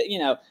 It's still,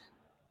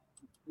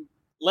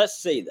 let's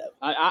see though.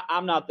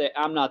 I'm not there.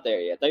 I'm not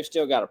there yet. They've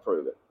still got to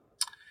prove it.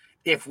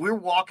 If we're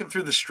walking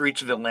through the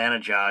streets of Atlanta,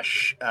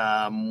 Josh,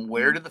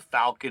 where do the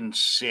Falcons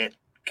sit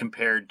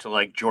compared to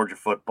like Georgia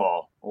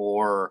football?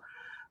 Or,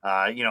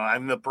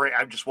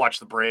 I've just watched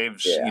the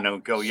Braves,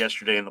 go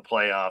yesterday in the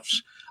playoffs.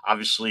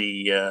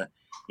 Obviously,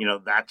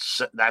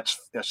 that's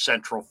a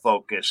central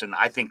focus. And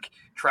I think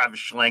Travis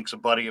Schlenk's a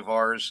buddy of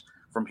ours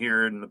from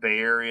here in the Bay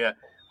Area.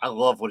 I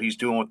love what he's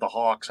doing with the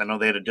Hawks. I know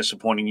they had a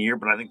disappointing year,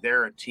 but I think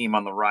they're a team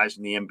on the rise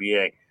in the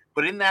NBA.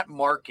 But in that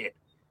market,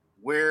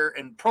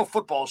 and pro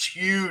football is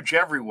huge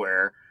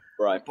everywhere,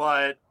 right?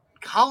 But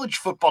college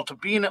football, to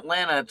be in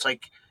Atlanta, it's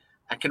like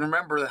I can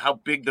remember how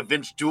big the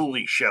Vince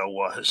Dooley show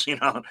was,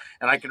 and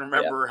I can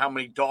remember how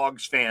many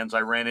Dogs fans I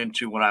ran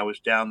into when I was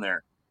down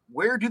there.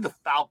 Where do the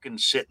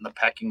Falcons sit in the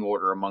pecking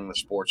order among the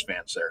sports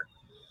fans there?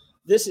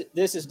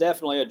 This is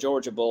definitely a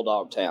Georgia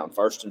Bulldog town,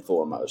 first and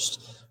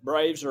foremost.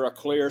 Braves are a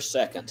clear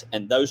second,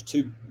 and those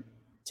two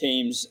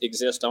teams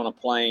exist on a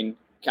plane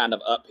kind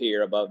of up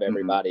here above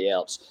everybody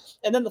else.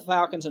 And then the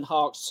Falcons and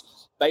Hawks,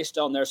 based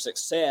on their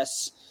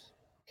success,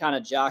 kind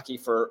of jockey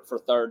for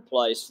third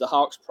place. The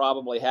Hawks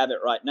probably have it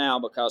right now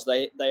because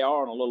they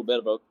are on a little bit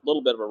of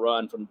a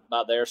run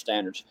by their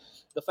standards.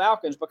 The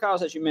Falcons,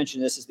 because as you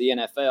mentioned, this is the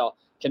NFL,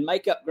 can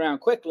make up ground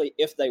quickly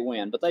if they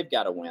win, but they've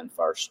got to win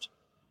first.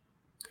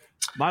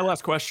 My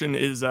last question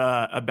is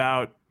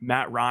about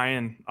Matt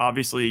Ryan.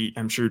 Obviously,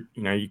 I'm sure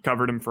you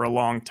covered him for a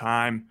long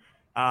time.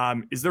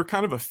 Is there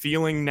kind of a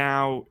feeling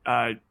now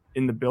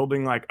in the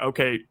building like,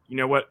 okay, you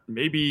know what,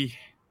 maybe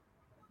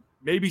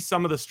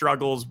some of the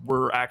struggles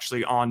were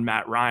actually on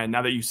Matt Ryan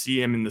now that you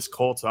see him in this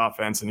Colts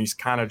offense and he's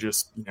kind of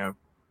just,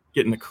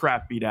 getting the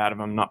crap beat out of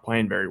him, not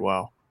playing very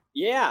well?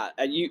 Yeah,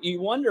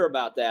 you wonder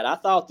about that. I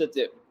thought that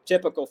the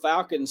typical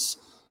Falcons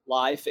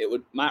life,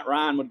 Matt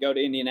Ryan would go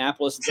to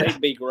Indianapolis,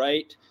 they'd be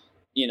great.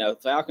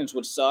 Falcons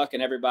would suck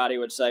and everybody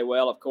would say,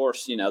 well, of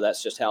course,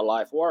 that's just how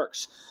life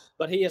works.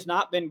 But he has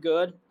not been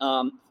good.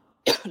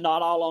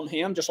 Not all on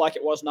him, just like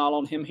it was not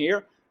on him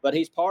here, but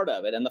he's part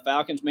of it. And the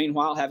Falcons,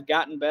 meanwhile, have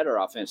gotten better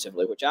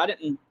offensively, which I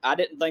didn't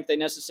think they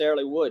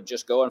necessarily would,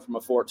 just going from a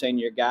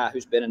 14-year guy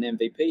who's been an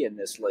MVP in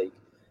this league.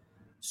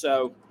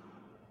 So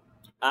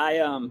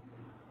I'm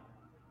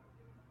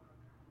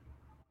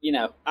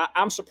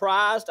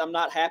surprised. I'm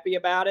not happy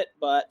about it,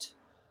 but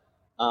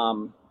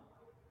there's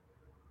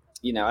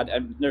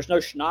no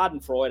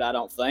Schadenfreude, I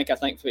don't think. I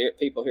think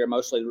people here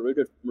mostly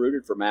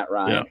rooted for Matt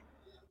Ryan.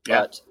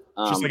 Yeah. But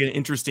just like an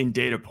interesting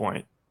data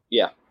point.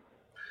 Yeah.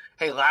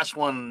 Hey, last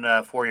one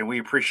for you. We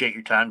appreciate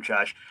your time,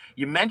 Josh.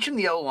 You mentioned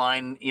the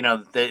O-line,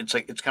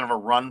 that it's kind of a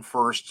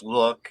run-first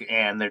look,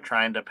 and they're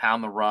trying to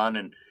pound the run,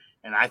 and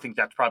I think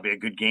that's probably a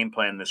good game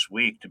plan this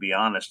week, to be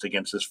honest,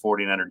 against this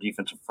 49er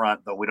defensive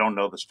front, though we don't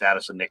know the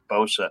status of Nick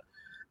Bosa.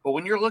 But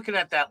when you're looking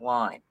at that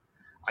line,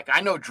 like I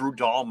know Drew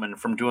Dahlman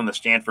from doing the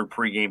Stanford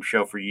pregame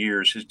show for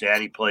years. His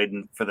daddy played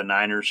for the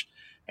Niners,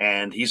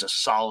 and he's a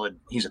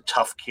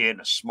tough kid,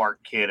 a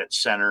smart kid at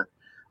center.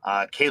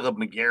 Caleb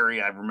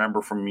McGarry, I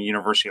remember from the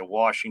University of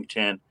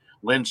Washington.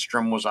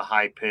 Lindstrom was a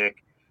high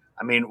pick.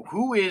 I mean,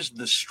 who is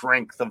the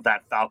strength of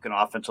that Falcon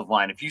offensive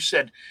line? If you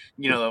said,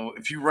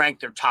 if you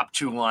ranked their top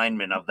 2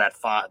 linemen of that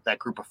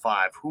group of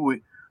 5, who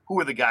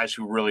are the guys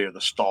who really are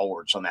the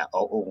stalwarts on that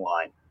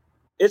O-line?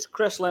 It's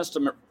Chris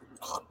Lindstrom.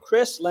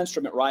 Chris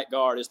Lindstrom at right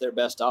guard is their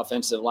best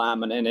offensive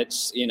lineman, and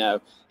it's,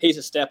 he's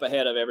a step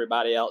ahead of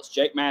everybody else.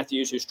 Jake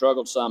Matthews, who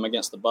struggled some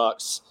against the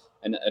Bucs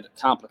and a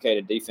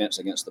complicated defense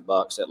against the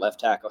Bucs at left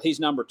tackle,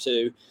 he's number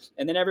 2.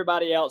 And then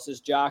everybody else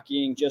is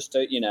jockeying just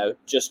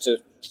to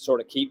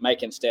sort of keep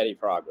making steady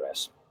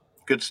progress.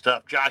 Good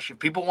stuff. Josh, if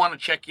people want to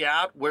check you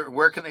out,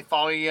 where can they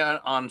follow you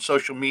on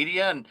social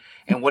media,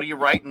 and what are you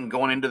writing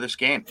going into this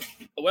game?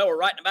 Well, we're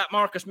writing about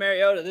Marcus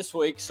Mariota this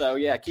week, so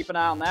yeah, keep an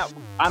eye on that.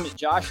 I'm at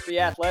Josh the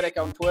Athletic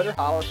on Twitter.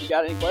 Holler if you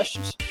got any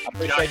questions. I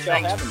appreciate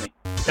y'all having me.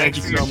 Thanks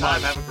for your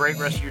time. Have a great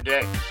rest of your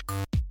day.